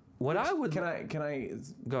 what I would Can I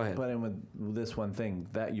Go ahead. butt in with this one thing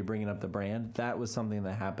that you're bringing up the brand? That was something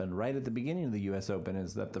that happened right at the beginning of the U.S. Open.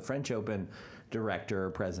 Is that the French Open director or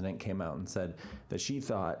president came out and said that she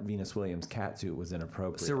thought Venus Williams' catsuit was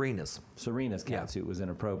inappropriate. Serena's. Serena's catsuit was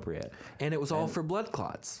inappropriate. And it was all for blood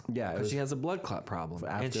clots. Yeah, it because was- she has a blood clot problem,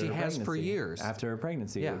 and she her has for pregnancy. years. After her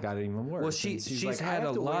pregnancy, Yeah. it got even worse. Well, And she's like, I had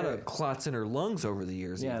have a to lot wear of it. clots in her lungs over the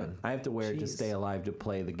years. Yeah, even. I have to wear it to Jeez. stay alive to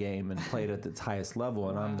play the game and play it at its highest level,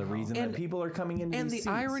 and I'm the reason And- that people are coming into And the these seats,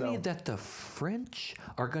 irony so- that the French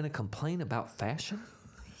are going to complain about fashion.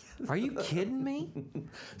 Are you kidding me?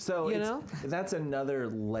 So You know? that's another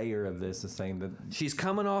layer of this is saying that She's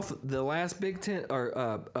coming off the last Big Ten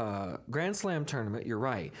or Grand Slam tournament. You're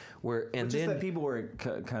right. just that people were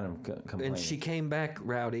kind of complaining. And she came back,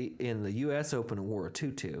 Rowdy, in the U.S. Open and wore a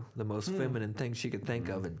tutu, the most feminine thing she could think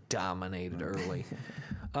of, and dominated early.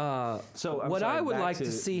 So what sorry, I would back like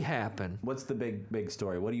to see happen, What's the big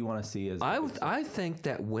story? What do you want to see? I think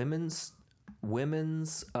that women's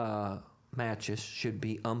matches should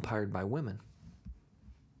be umpired by women.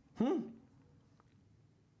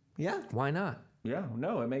 Yeah. Why not? Yeah,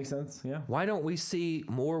 no, it makes sense. Yeah. Why don't we see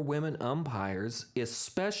more women umpires,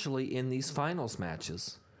 especially in these finals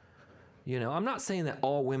matches? You know, I'm not saying that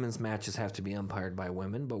all women's matches have to be umpired by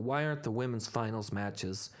women, but why aren't the women's finals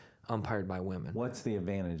matches umpired by women? What's the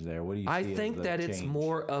advantage there? What do you see I as think the that it's change?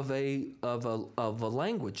 more of a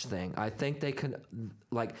language thing. I think they can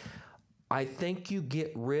I think you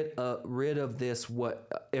get rid of this. What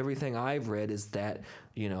everything I've read is that,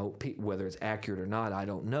 you know, whether it's accurate or not, I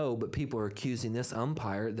don't know. But people are accusing this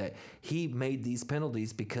umpire that he made these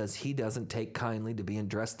penalties because he doesn't take kindly to being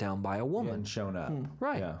dressed down by a woman. and shown up.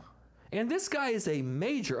 Right. Yeah. And this guy is a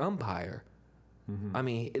major umpire. I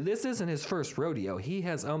mean, this isn't his first rodeo. He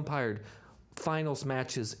has umpired finals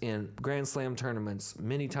matches in Grand Slam tournaments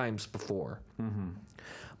many times before.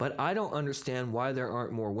 But I don't understand why there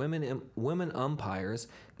aren't more women umpires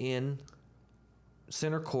in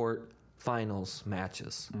center court finals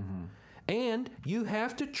matches. And you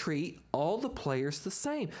have to treat all the players the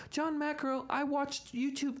same. John McEnroe, I watched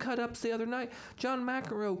YouTube cut-ups the other night. John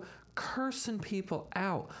McEnroe cursing people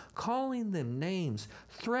out, calling them names,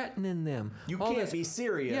 threatening them. You all can't this. be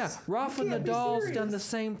serious. Yeah, Rafa You can't be Nadal's serious. done the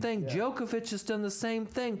same thing. Djokovic has done the same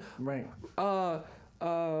thing. Right.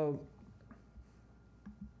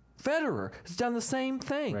 Federer has done the same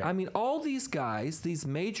thing. Right. I mean, all these guys, these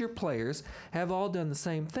major players, have all done the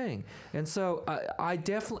same thing. And so I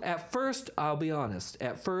definitely, at first, I'll be honest,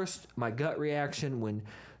 at first, my gut reaction when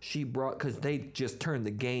she brought, because they just turned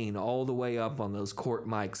the gain all the way up on those court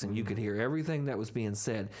mics and you could hear everything that was being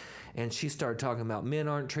said. And she started talking about men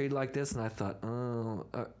aren't treated like this. And I thought, oh,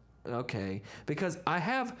 okay. Because I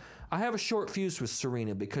have a short fuse with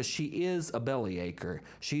Serena because she is a bellyacher.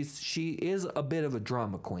 She is a bit of a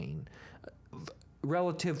drama queen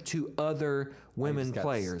relative to other women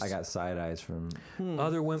players. I got side eyes from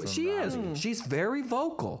Other women. She is. She's very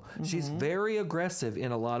vocal. She's very aggressive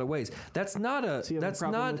in a lot of ways. That's not a. So you have that's a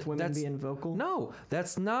problem not. with women that's being vocal? No,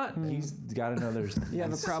 that's not. He's got to know their. You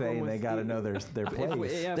have a problem saying they with got to the- know their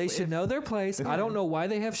place. Yeah, They should know their place. I don't know why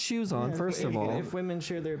they have shoes on. First of all, if women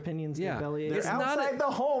share their opinions, Yeah. their belly They're It's not outside a- the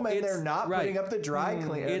home and it's- they're not right. putting up the dry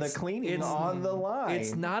clean, the It's- cleaning it's- on the line.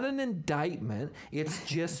 it's not an indictment. It's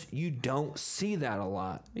just you don't see that a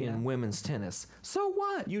lot in women's tennis. So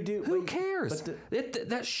what? You do- Who but- cares? but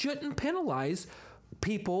That shouldn't penalize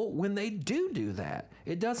people when they do that.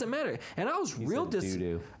 It doesn't matter. And I was real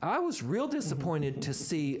disappointed to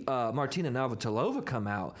see Martina Navratilova come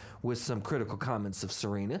out with some critical comments of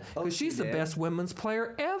Serena because she's the did? best women's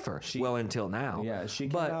player ever. Well, until now. Yeah, she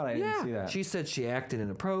came but out, I didn't see that. She said she acted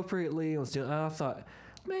inappropriately and was doing. I thought,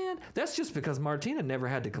 man, that's just because Martina never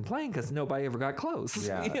had to complain because nobody ever got close.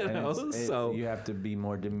 Yeah, you and know. So you have to be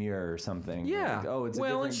more demure or something. yeah. Like, oh, it's a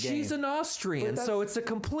well, and different game. she's an Austrian, But so that's- it's a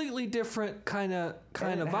completely different kind of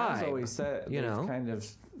And it vibe. has always said, you know.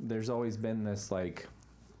 there's always been this like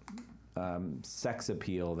sex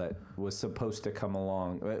appeal that was supposed to come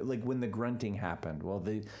along, like when the grunting happened. Well,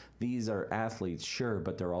 these are athletes, sure,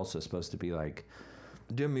 but they're also supposed to be like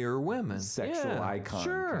Demure women, sexual yeah, icon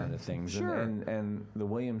sure, kind of things. Sure. And the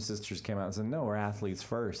Williams sisters came out and said, no, we're athletes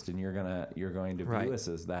first, and you're going to Right. view us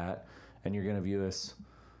as that, and you're going to view us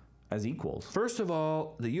as equals. First of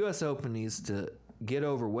all, the U.S. Open needs to get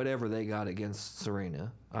over whatever they got against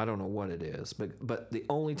Serena. I don't know what it is, but the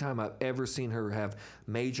only time I've ever seen her have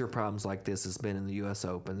major problems like this has been in the U.S.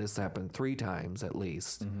 Open. This happened 3 times at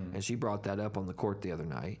least, and she brought that up on the court the other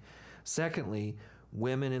night. Secondly,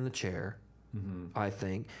 women in the chair, I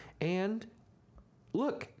think. And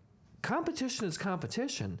look, competition is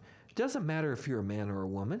competition. It doesn't matter if you're a man or a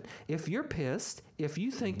woman. If you're pissed, if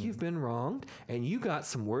you think you've been wronged and you got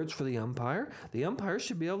some words for the umpire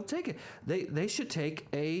should be able to take it. They should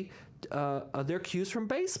take their cues from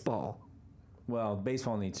baseball. Well,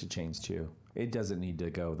 baseball needs to change too. It doesn't need to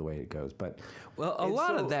go the way it goes, but Well, a it's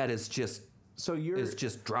lot so- of that is just so you're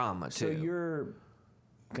drama so too. you're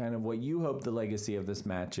kind of what you hope the legacy of this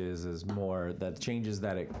match is more that changes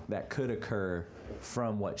that could occur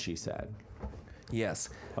from what she said. Yes.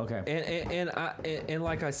 Okay. And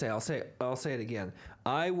like I say, I'll say it again.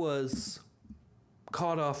 I was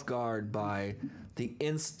caught off guard by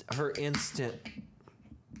her instant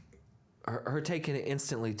her taking it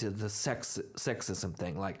instantly to the sexism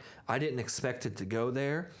thing. Like, I didn't expect it to go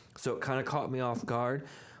there, so it kind of caught me off guard.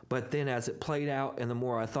 But then as it played out, and the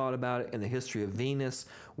more I thought about it, and the history of Venus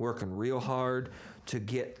working real hard to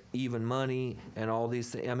get even money and all these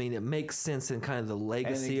things, I mean, it makes sense in kind of the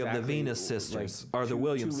legacy of the Venus sisters, or the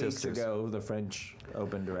Williams sisters. 2 weeks ago, the French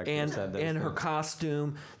Open director And said that. and her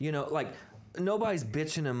costume, you know, like, nobody's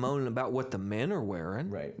bitching and moaning about what the men are wearing.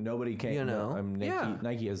 Right. Nobody can. You know?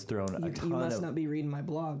 Nike has thrown a ton You must of. not be reading my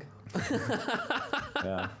blog.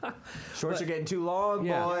 Yeah. Shorts are getting too long,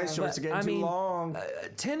 boys. Shorts are getting too long.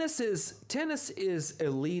 Tennis is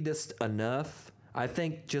elitist enough. I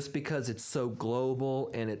think just because it's so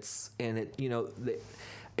global and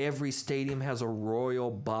every stadium has a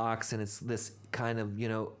royal box and it's this kind of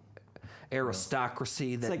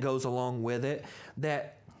aristocracy that goes along with it.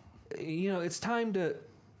 That it's time to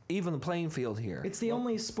even the playing field here. It's the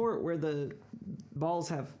only sport where the balls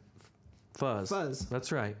have Fuzz. Fuzz.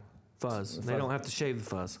 That's right. Fuzz. They don't have to shave the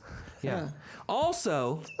fuzz. Yeah. Yeah.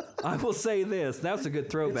 Also, I will say this. That's a good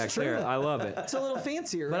throwback It's true. there. I love it. It's a little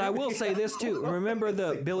fancier, right? But I will say this too. Remember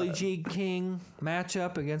the Billie Jean King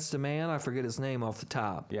matchup against a man? I forget his name off the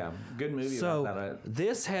top. Yeah, good movie So about that.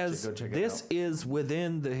 this check it out. is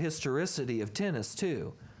within the historicity of tennis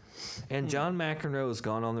too. And John McEnroe has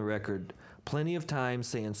gone on the record plenty of times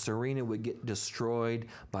saying Serena would get destroyed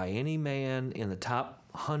by any man in the top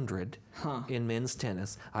 100 in men's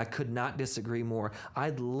tennis. I could not disagree more.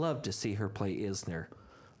 I'd love to see her play Isner.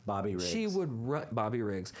 Bobby Riggs. She would run Bobby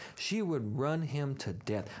Riggs. She would run him to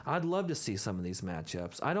death. I'd love to see some of these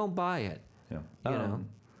matchups. I don't buy it. Yeah. You know,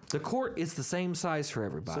 the court is the same size for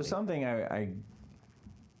everybody. So something I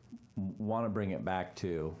want to bring it back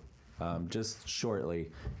to, just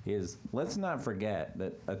shortly, is let's not forget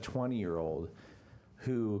that a 20-year-old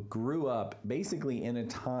who grew up basically in a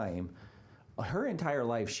time, her entire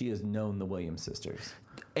life she has known the Williams sisters.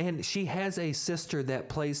 And she has a sister that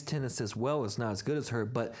plays tennis as well, as not as good as her,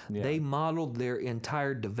 but Yeah. they modeled their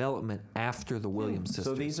entire development after the Williams sisters.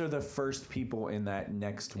 So these are the first people in that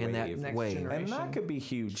next In that wave. Next wave. generation. And that could be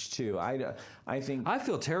huge too. I think I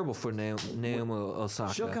feel terrible for Naomi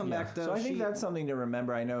Osaka. She'll come back though. So I think that's something to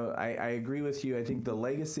remember. I know I agree with you. I think the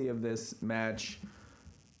legacy of this match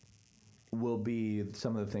will be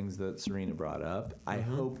some of the things that Serena brought up. I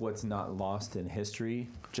hope what's not lost in history,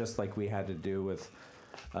 just like we had to do with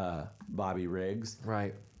Bobby Riggs,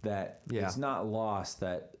 Right. that Yeah. it's not lost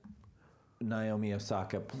that Naomi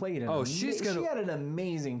Osaka played she's gonna- she had an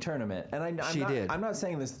amazing tournament. And She did. I'm not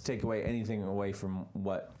saying this to take anything away from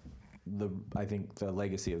what I think the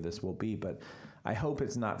legacy of this will be, but I hope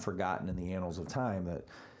it's not forgotten in the annals of time that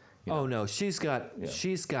Oh no, she's got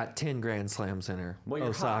 10 Grand Slams in her. Well, you're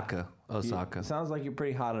Osaka. it sounds like you're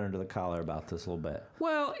pretty hot under the collar about this a little bit.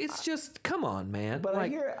 Well, it's just come on, man. But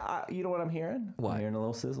like, you know what I'm hearing? What? I'm hearing a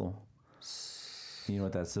little sizzle. You know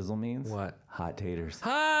what that sizzle means? What? Hot taters.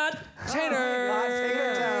 hot taters. Hot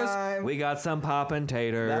tater time. We got some poppin'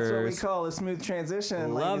 taters. That's what we call a smooth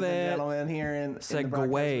transition, Love ladies it. and gentlemen, here in the Segue.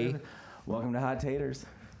 broadcast booth. Welcome to Hot Taters,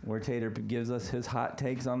 where Tater gives us his hot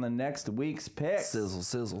takes on the next week's picks. Sizzle,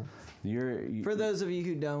 sizzle. For those of you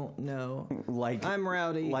who don't know, like I'm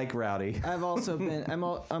Rowdy. Like Rowdy. I've also been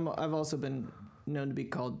I've also been known to be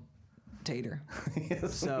called Tater.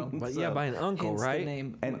 So, But yeah, by an uncle, hence right? the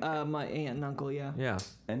name. And- My aunt and uncle, yeah. Yeah,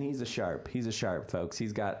 And he's a sharp, folks.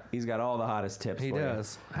 He's got all the hottest tips. he for you.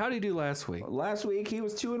 does. How did he do last week? Last week he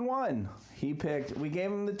was 2-1. We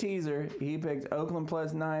gave him the teaser. He picked Oakland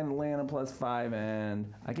 +9, Atlanta +5,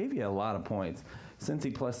 and I gave you a lot of points.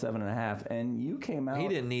 Cincy +7.5, and you came out. He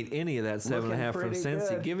didn't need any of that 7.5 from pretty Cincy.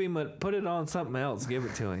 good. Give him put it on something else. Give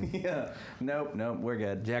it to him. Yeah. Nope. We're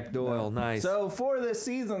good. Jack Doyle, nice. So for this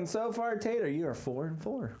season so far, Tater, you are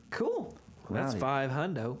 4-4. Cool. That's Rowdy.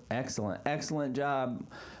 $500. Excellent job.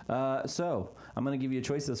 So I'm gonna give you a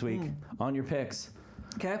choice this week on your picks.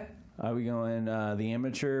 Okay. Are we going the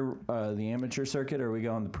amateur circuit, or are we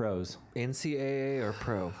going the pros? NCAA or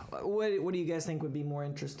pro? What do you guys think would be more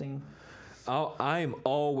interesting? I'm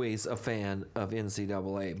always a fan of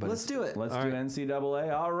NCAA, but Let's do it. Let's All do right.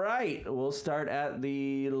 NCAA. All right, we'll start at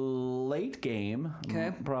the late game.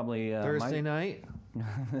 Okay. Probably Thursday night.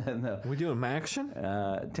 no. We doing action?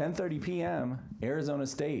 10:30 p.m. Arizona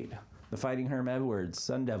State, the Fighting Herm Edwards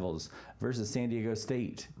Sun Devils versus San Diego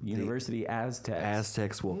State University Aztecs.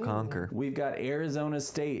 Aztecs will conquer. We've got Arizona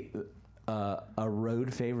State, a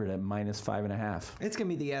road favorite at -5.5. It's gonna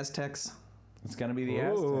be the Aztecs. It's gonna be the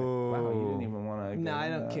Aztecs. Wow, you didn't even want to. No, I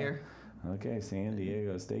don't care. Okay, San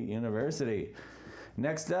Diego State University.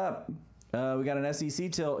 Next up, we got an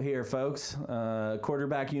SEC tilt here, folks.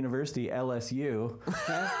 Quarterback University, LSU.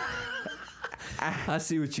 I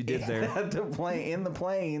see what you did there. at the in the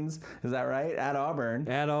Plains. Is that right? At Auburn.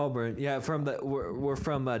 At Auburn, yeah. We're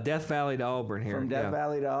from Death Valley to Auburn here. From Death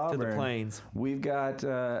Valley to Auburn. To the Plains. We've got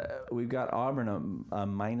Auburn a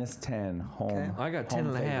minus 10 home. Okay. I got 10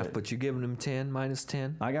 and a half, but you giving them 10, minus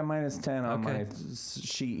 10? I got minus 10 on Okay. my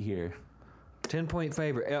sheet here. 10-point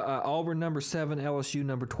favorite. Auburn number 7, LSU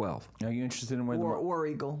number 12. Are you interested in where War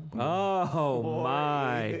Eagle. Oh,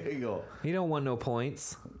 my. Eagle. You don't want no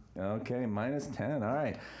points. Okay, minus 10. All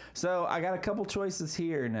right. So I got a couple choices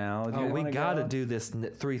here now. Do Oh, you we wanna got to go? do this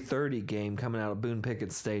 3:30 game coming out of Boone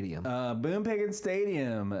Pickens Stadium. Boone Pickens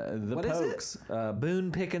Stadium. The What is it? Pokes.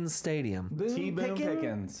 Boone Pickens Stadium. T. Boone Pickin'?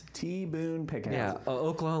 Pickens. T. Boone Pickens. Yeah,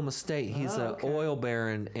 Oklahoma State. He's an okay. oil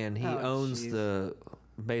baron, and he Oh, owns jeez.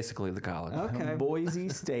 basically the college. Okay. Boise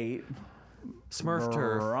State. Smurf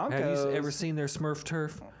turf. Have Broncos. you ever seen their Smurf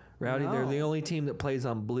turf? Rowdy, they're the No. only team that plays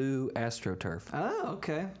on blue AstroTurf. Oh,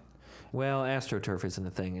 okay. Well, AstroTurf isn't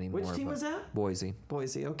a thing anymore. Which team but was that? Boise.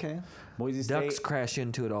 Boise. Okay. Boise State. Ducks crash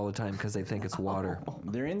into it all the time because they think it's water.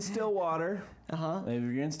 They're in Stillwater. Uh-huh. If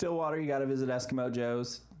you're in Stillwater, you got to visit Eskimo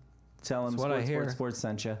Joe's. Tell them That's what I hear. Sports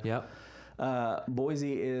sent you. Yep.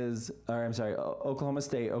 Boise is, or I'm sorry, Oklahoma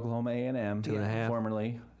State, Oklahoma A&M. 2.5.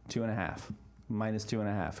 Formerly 2.5. Minus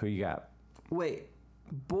 2.5. Who you got? Wait.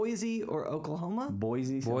 Boise or Oklahoma?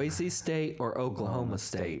 Boise State or Oklahoma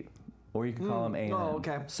State. Or you can call them A&M. Oh,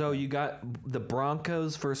 okay. So you got the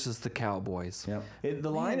Broncos versus the Cowboys. Yep.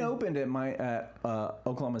 The line opened at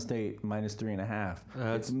Oklahoma State minus 3.5.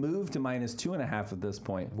 It's moved to minus 2.5 at this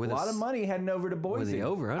point. With a a lot of money heading over to Boise. With the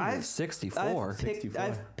over-under I've- of 64.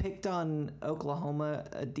 I've picked on Oklahoma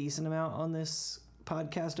a decent amount on this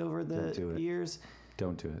podcast over Don't do the it. years.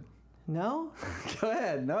 Don't do it. No? Go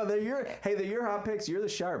ahead. No, they're your hot picks. You're the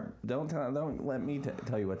sharp. Don't let me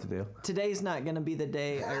tell you what to do. Today's not going to be the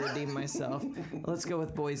day I redeem myself. Let's go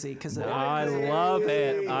with Boise because I love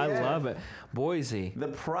it. I love it. Boise. The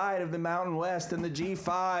pride of the Mountain West and the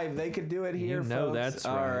G5. They could do it here, You know folks. that's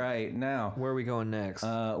All right. right, now Where are we going next?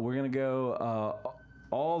 we're gonna go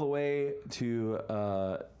all the way to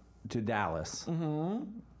Dallas. Mm-hmm.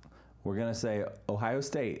 We're gonna say Ohio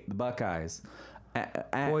State, the Buckeyes,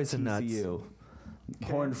 at Boys and nuts. TCU,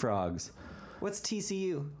 Horned Frogs, what's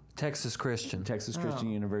TCU? Texas Christian. Texas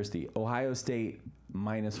Christian University, Ohio State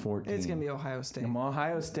minus 14. It's going to be Ohio State.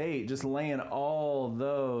 Ohio State just laying all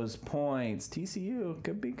those points. TCU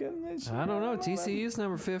could be good this year. I don't know. TCU's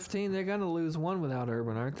number 15. They're going to lose one without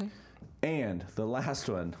Urban, aren't they? And the last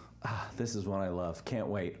one, this is one I love. Can't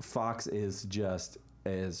wait. Fox is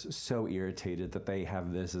so irritated that they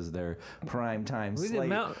have this as their prime time We did slate.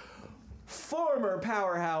 Mount. Former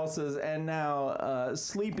powerhouses and now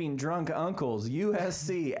sleeping drunk uncles.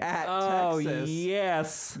 USC at Texas.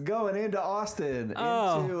 yes. Going into Austin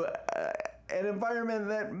Oh. into an environment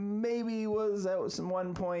that maybe was at some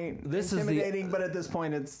one point This is the- intimidating, but at this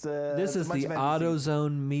point it's This is much the of anything.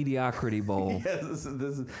 AutoZone Mediocrity Bowl. Yes,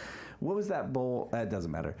 this is what was that bowl? That doesn't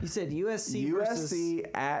matter. You said USC versus... USC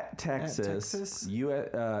at Texas. Texas?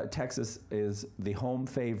 Texas is the home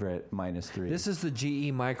favorite minus 3. This is the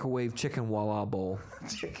GE Microwave Chicken Walla Bowl.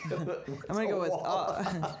 I'm going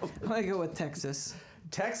to go with Texas.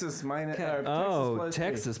 Texas minus. Okay. Plus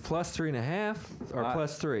Texas plus 3.5 or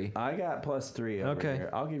plus 3. 3. I got plus 3 over Okay. here.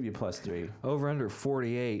 I'll give you plus 3. Over under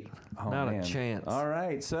 48. Oh, Not man. a chance. All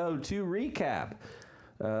right. So to recap,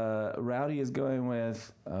 Rowdy is going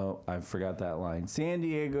with. Oh, I forgot that line. San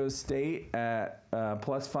Diego State at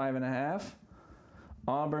plus 5.5.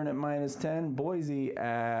 Auburn at minus 10. Boise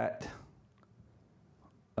at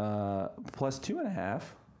plus 2.5.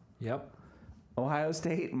 Yep. Ohio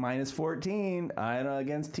State minus 14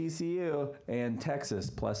 against TCU, and Texas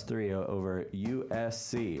plus 3 over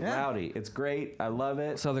USC. Yeah. Rowdy, it's great. I love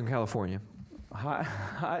it. Southern California.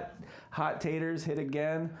 Hot taters hit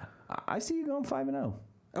again. I see you going 5-0.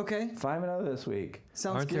 Okay. 5-0 this week.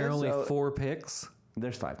 Sounds Aren't good. there only So- 4 picks?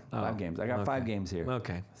 There's 5 Oh, games. I got 5 games here.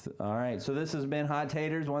 Okay. All right. So this has been Hot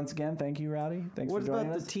Taters once again. Thank you, Rowdy. Thanks What for joining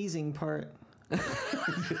about us. the teasing part? Do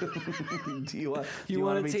you want? You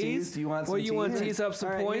want to be tease? teased? Do you want some Well, you want to tease? tease up some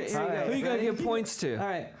All right, points? here we go. Who you going to Ready? give points to? All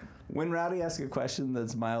right. When Rowdy asks a question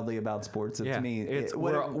that's mildly about sports, it's Yeah, me. it's-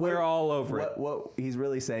 What- we're all over it. What he's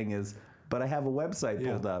really saying is, but I have a website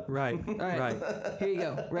pulled up. Right. All right. Right. Here you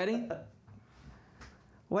go. Ready?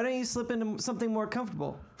 Why don't you slip into something more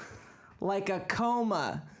comfortable? Like a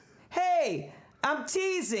coma. Hey, I'm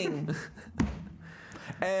teasing.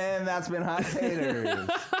 And that's been Hot Taters.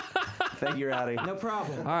 Thank you, Rowdy. No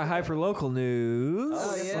problem. All right, hyperlocal news.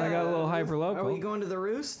 Oh, yeah. I got a little hyperlocal. Are we going to the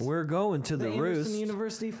Roost? We're going to the Anderson Roost.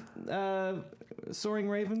 University Soaring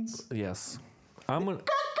Ravens? Yes. I'm gonna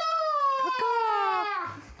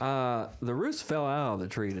The roost fell out of the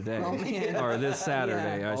tree today, Oh, man. or this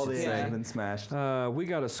Saturday, I All should the eggs say. have been smashed. We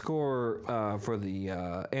got a score for the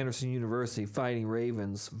Anderson University Fighting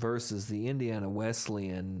Ravens versus the Indiana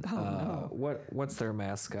Wesleyan. What's their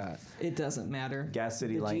mascot? It doesn't matter. Gas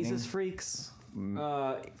City the Lightning. Jesus Freaks.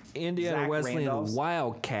 Indiana Zach Wesleyan Randolph's.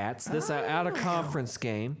 Wildcats. This out of conference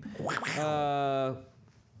game.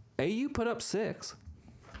 AU put up 6.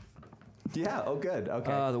 Yeah. Oh, good.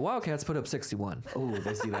 Okay. The Wildcats put up 61. Oh,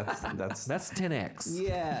 that's That's 10x.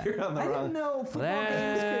 Yeah. You're on the I wrong- didn't know football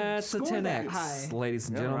That's a games could score that 10x, high. ladies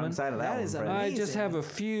and You're on the wrong gentlemen. side of that That one, is Fred. I just amazing. have a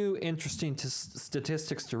few interesting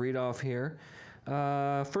statistics to read off here.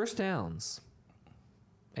 First downs.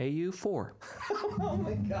 AU 4. Oh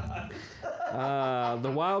my God. The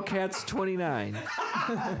Wildcats 29.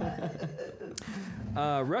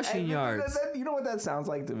 Rushing yards. You know what that sounds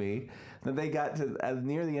like to me? That they got to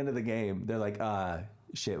near the end of the game. They're like,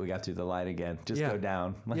 shit, we got through the line again. Just Yeah. go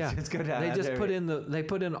down. Let's Yeah, just go down. They just There put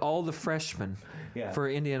we- in all the freshmen Yeah. for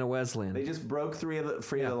Indiana Wesleyan. They just broke free of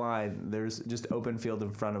the line. There's just open field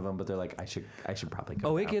in front of them, but they're like, I should probably go.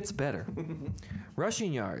 Oh, it down. gets better.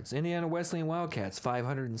 Rushing yards. Indiana Wesleyan Wildcats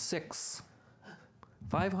 506.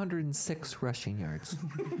 506 rushing yards.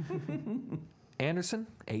 Anderson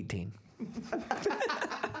 18.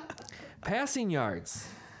 Passing yards.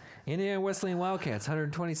 Indiana Wesleyan Wildcats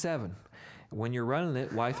 127. When you're running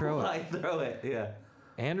it, why throw it? I throw it. Yeah.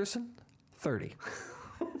 Anderson 30.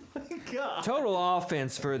 God. Total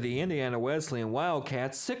offense for the Indiana Wesleyan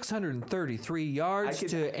Wildcats 633 yards I could-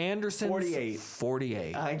 to Anderson's 48.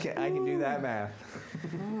 48. I can do that math.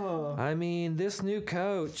 I mean, this new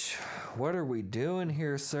coach, what are we doing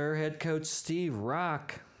here, sir? Head coach Steve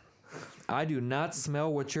Rock. I do not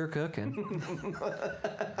smell what you're cooking.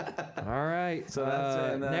 All right. So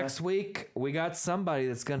that's in, next week, we got somebody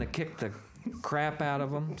that's going to kick the crap out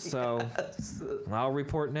of them. So I'll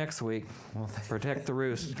report next week. Protect the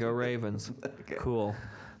roost. Go Ravens. Cool.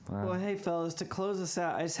 Well, hey, fellas, to close us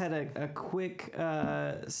out, I just had a quick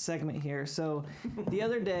segment here. So the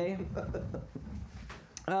other day,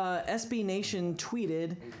 SB Nation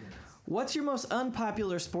tweeted, "What's your most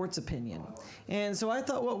unpopular sports opinion?" And so I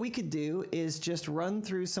thought what we could do is just run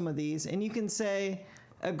through some of these, and you can say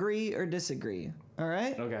agree or disagree. All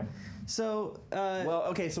right? Okay. So, Well,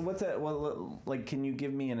 okay. So what's that? Well, like, can you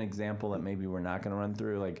give me an example that maybe we're not going to run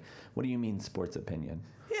through? Like, what do you mean sports opinion?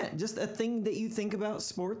 yeah, just a thing that you think about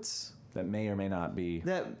sports That may or may not be.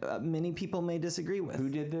 that many people may disagree with. Who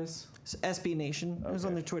did this? SB Nation. It was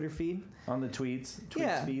on Okay. their Twitter feed. On the tweets?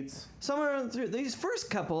 Yeah. Feeds? Somewhere through these first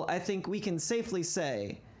couple, I think we can safely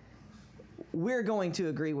say we're going to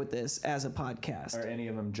agree with this as a podcast. Are any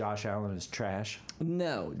of them Josh Allen is trash?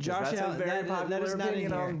 No, Josh That's Allen. a very popular that is not in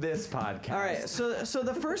opinion here. on this podcast. All right, so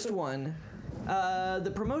the first one,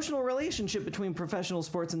 the promotional relationship between professional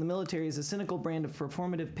sports and the military is a cynical brand of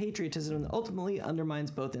performative patriotism that ultimately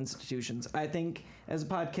undermines both institutions. I think as a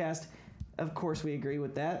podcast, of course, we agree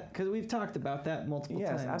with that because we've talked about that multiple Yes,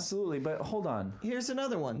 times. absolutely. But hold on. Here's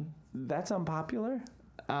another one. That's unpopular?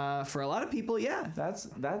 For a lot of people, yeah. That's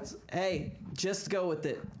Hey, just go with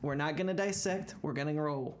it. We're not going to dissect. We're going to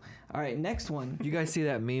roll. All right, next one. You guys see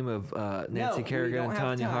that meme of Nancy No, Kerrigan we don't and have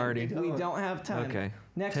Tanya time. Hardy? We don't have time. Okay.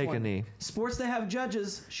 Next Take a one. knee. Sports that have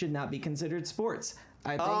judges should not be considered sports.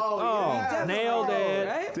 I think. Oh, yeah. nailed it.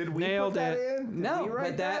 Right? Did we Nailed put that it. in? Did No, we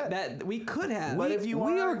write but that we could have. But if you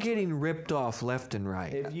we are- are getting ripped off left and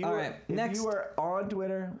right. If you All were, right, if next. you are on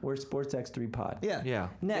Twitter, we're SportsX3Pod. Yeah. Yeah.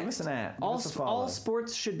 Next. Give us an at. Give All, us a follow. all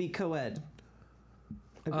sports should be co-ed.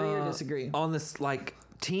 Agree or disagree? On this, like,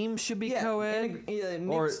 teams should be yeah, co-ed?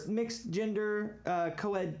 Or- mixed gender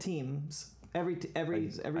co-ed teams. Every I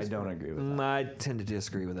sport. don't agree with that. I tend to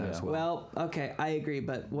disagree with that as well. Well, okay, I agree,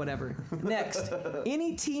 but whatever. Next,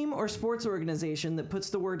 any team or sports organization that puts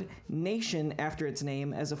the word nation after its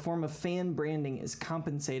name as a form of fan branding is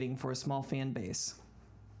compensating for a small fan base.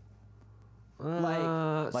 Like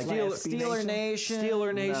Steeler Nation.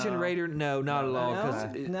 Steeler Nation, No. Raider, no, not at all. No? 'Cause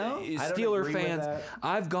No? I don't Steeler agree with fans, that.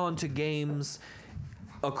 I've gone to games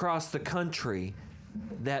across the country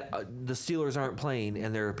that the Steelers aren't playing,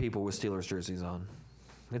 and there are people with Steelers jerseys on.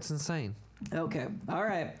 It's insane. Okay, all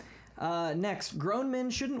right. Next, grown men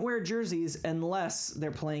shouldn't wear jerseys unless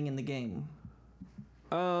they're playing in the game.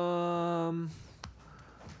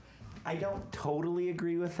 I don't totally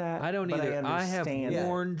agree with that. I don't but either. I have understand it.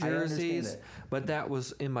 worn I understand jerseys, it. but that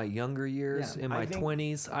was in my younger years, Yeah. in I my think-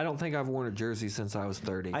 20s. I don't think I've worn a jersey since I was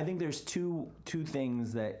 30. I think there's two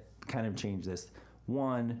things that kind of change this.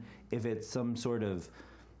 One, if it's some sort of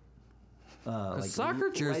like Soccer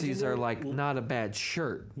jerseys are legendary- like not a bad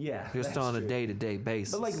shirt. Yeah, Just that's on a true. day-to-day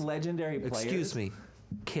basis. but like legendary players. Excuse me.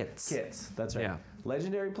 Kits. Kits. That's right. Yeah.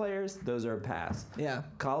 Legendary players, those are a pass. Yeah.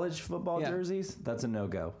 College football Yeah. jerseys, that's a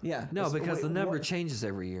no-go. Yeah. No, because Wait, the number what- changes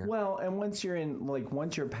every year. Well, and once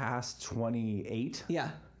you're past 28, Yeah.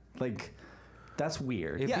 like that's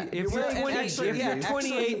weird. If, Yeah, you, if you're you're, right. 20, Actually, if yeah, you're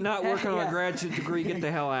 28 actually- not working on yeah. a graduate degree, get the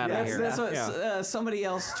hell out of here. That's what Yeah. somebody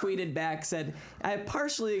else tweeted back, said, I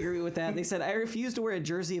partially agree with that. They said, I refuse to wear a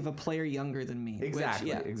jersey of a player younger than me. Exactly.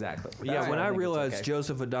 Which, yeah. Exactly. Yeah, That's when why I think it's realized okay.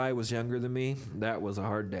 Joseph Adai was younger than me, that was a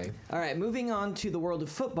hard day. All right, moving on to the world of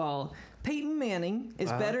football. Peyton Manning is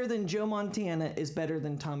better than Joe Montana is better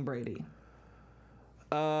than Tom Brady.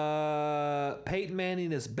 Peyton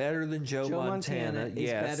Manning is better than Joe Montana. is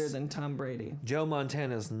Yes. better than Tom Brady. Joe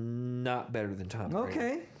Montana is not better than Tom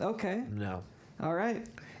Brady. Okay. No. All right.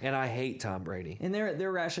 And I hate Tom Brady. And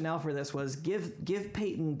their rationale for this was give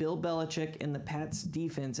Peyton Bill Belichick and the Pats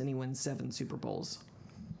defense and he wins 7 Super Bowls.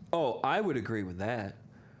 Oh, I would agree with that.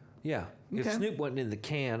 Yeah. If Okay. Snoop wasn't in the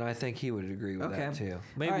can, I think he would agree with that too.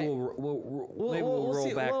 Maybe All right. we'll roll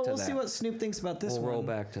see, back to we'll that. see what Snoop thinks about this We'll one. roll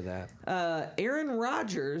back to that. Aaron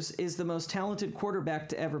Rodgers is the most talented quarterback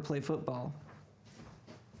to ever play football.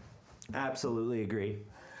 Absolutely agree.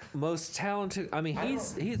 Most talented. I mean,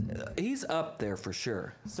 he's up there for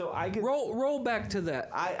sure. So I could Roll back to that.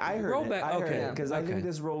 I heard roll it. back. I heard okay, it because I okay. think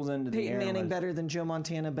this rolls into the Peyton Aaron Manning Rodgers. better than Joe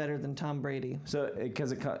Montana, better than Tom Brady. So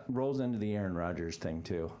because rolls into the Aaron Rodgers thing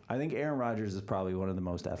too. I think Aaron Rodgers is probably one of the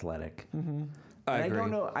most athletic. Mm-hmm. I I agree.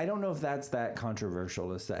 don't know if that's that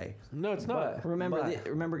controversial to say. No, it's not.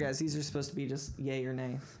 Remember, guys, these are supposed to be just yay or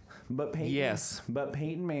nay. But Peyton, Yes. But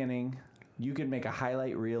Peyton Manning, you could make a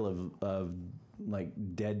highlight reel of like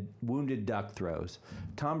wounded duck throws.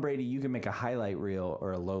 Tom Brady, you can make a highlight reel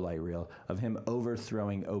or a low light reel of him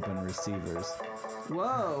overthrowing open receivers.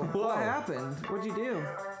 Whoa! Whoa. What happened? What'd you do?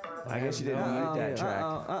 I guess you didn't mute that track.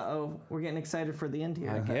 We're getting excited for the end here.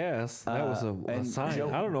 I guess that was a and sign. Joe-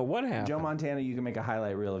 I don't know what happened. Joe Montana, you can make a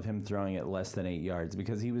highlight reel of him throwing it less than 8 yards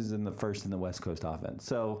because he was in the first in the West Coast offense.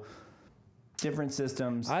 So different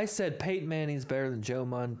systems. I said Peyton Manning's better than Joe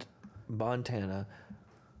Montana,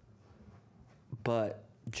 but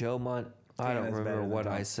I don't Montana's better remember than what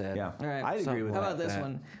Tom. I said. Yeah, All right. I'd agree Something with How that. about this that.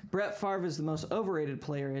 one? Brett Favre is the most overrated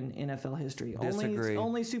player in NFL history. Disagree.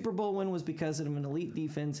 Only Super Bowl win was because of an elite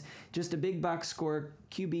defense, just a big box score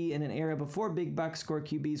QB in an era before big box score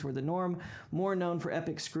QBs were the norm, more known for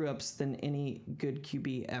epic screw-ups than any good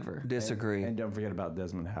QB ever. Disagree. And don't forget about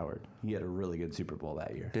Desmond Howard. He had a really good Super Bowl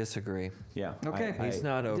that year. Disagree. Yeah. Okay. He's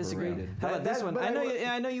not Disagree. overrated. How about this one? but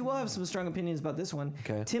I know you will have some strong opinions about this one.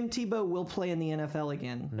 Okay. Tim Tebow will play in the NFL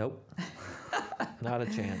again. Nope. Not a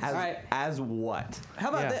chance. As, All right. as what? How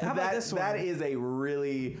about Yeah. how about this one? That is a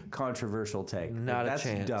really controversial take. Not a That's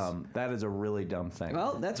chance. dumb. That is a really dumb thing.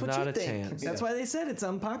 Well, that's what Not you a think. chance. That's why they said it's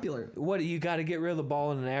unpopular. What, you got to get rid of the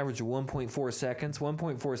ball in an average of 1.4 seconds?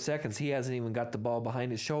 1.4 seconds, he hasn't even got the ball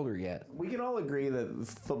behind his shoulder yet. we can all agree that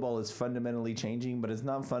football is fundamentally changing, but it's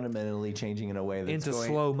not fundamentally changing in a way that's Into going,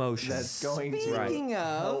 slow motion. That's going Speaking to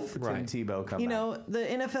of, help Right. Tim Tebow come you back. know, the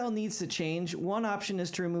NFL needs to change. One option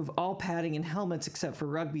is to remove all padding and helmets except for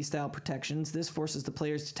rugby-style protections. This forces the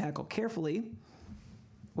players to tackle carefully.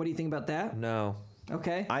 What do you think about that? No.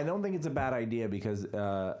 Okay. I don't think it's a bad idea because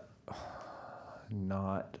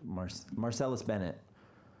not Marcellus Bennett.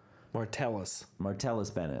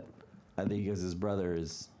 Martellus Bennett. I think because his brother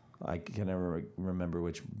is, I can never remember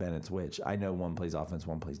which Bennett's which. I know one plays offense,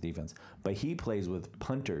 one plays defense, but he plays with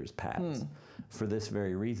punters pads for this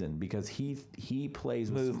very reason because he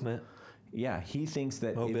plays with Movement. Yeah, he thinks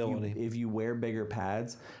that Mobility. if you wear bigger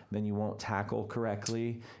pads, then you won't tackle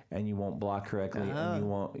correctly and you won't block correctly and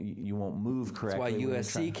you won't move That's correctly. why when you're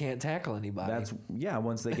USC trying- can't tackle anybody. That's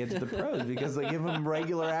once they get to the pros because they give them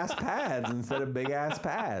regular ass pads instead of big ass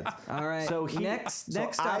pads. All right. So next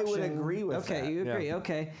option. I would agree with that. Okay, you agree. Yeah.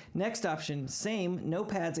 Okay. Next option. Same. No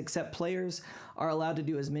pads except players are allowed to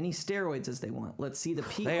do as many steroids as they want. Let's see the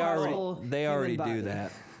peak. they already do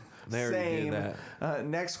that. They already Same. do that.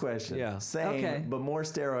 Next question. Yeah. Same, Okay. but more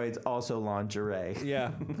steroids, also lingerie.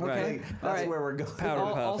 Yeah. Okay. Right. That's All right. where we're going. Powder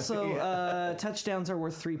puff. Also, touchdowns are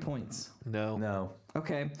worth 3 points. No. No.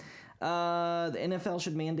 Okay. The NFL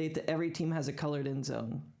should mandate that every team has a colored end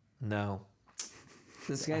zone. No.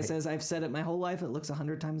 This guy says, I've said it my whole life. It looks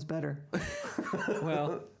 100 times better.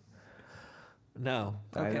 Well, no.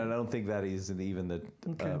 Okay. I don't think that is even the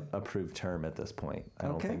Okay. approved term at this point. I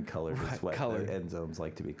don't Okay. think colored is Right, what colored. the end zones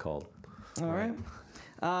like to be called. All right.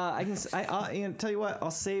 I'll tell you what. I'll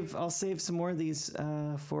save some more of these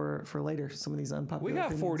for later. Some of these unpopular. We got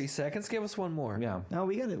opinions. 40 seconds. Give us one more. Yeah. No,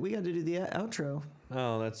 we got to do the outro.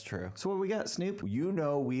 Oh, that's true. So what we got, Snoop? You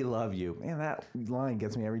know we love you. Man, that line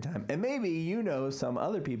gets me every time. And maybe you know some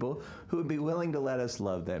other people who would be willing to let us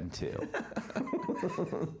love them too.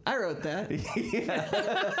 I wrote that.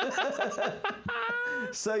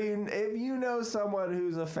 So if you know someone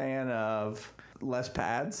who's a fan of Les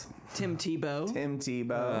Pads, Tim Tebow,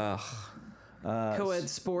 Ugh. Co-ed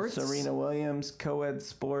Sports, Serena Williams, Co-ed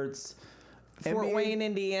Sports, Fort NBA Wayne,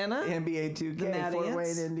 Indiana. NBA 2K, Fort Ants.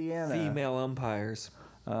 Wayne, Indiana. Female umpires.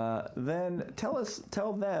 Then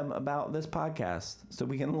tell them about this podcast so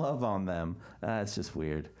we can love on them. It's just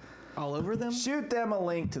weird. All over them. Shoot them a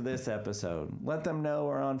link to this episode. Let them know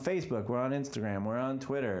we're on Facebook, we're on Instagram, we're on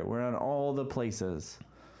Twitter, we're on all the places.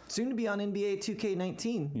 Soon to be on NBA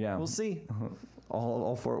 2K19. Yeah. We'll see.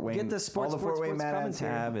 All Fort Wayne. Get the sports, all the Fort sports, Wayne sports Mad Ants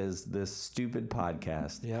commentary. have is this stupid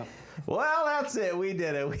podcast. Yep. Well, that's it. We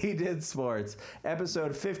did it. We did sports.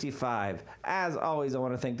 Episode 55. As always, I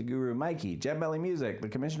want to thank the guru Mikey, Jet Belly Music, the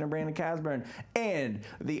commissioner Brandon Casburn, and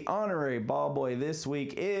the honorary ball boy this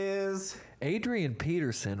week is... Adrian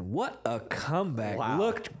Peterson, what a comeback. Wow.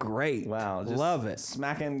 Looked great. Wow. Just Love it.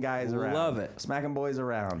 Smacking guys around. Love it. Smacking boys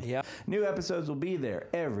around. Yep. New episodes will be there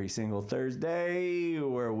every single Thursday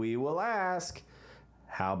where we will ask,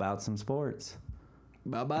 how about some sports?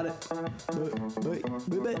 How about it?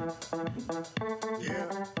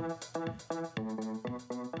 Yeah.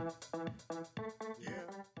 Yeah.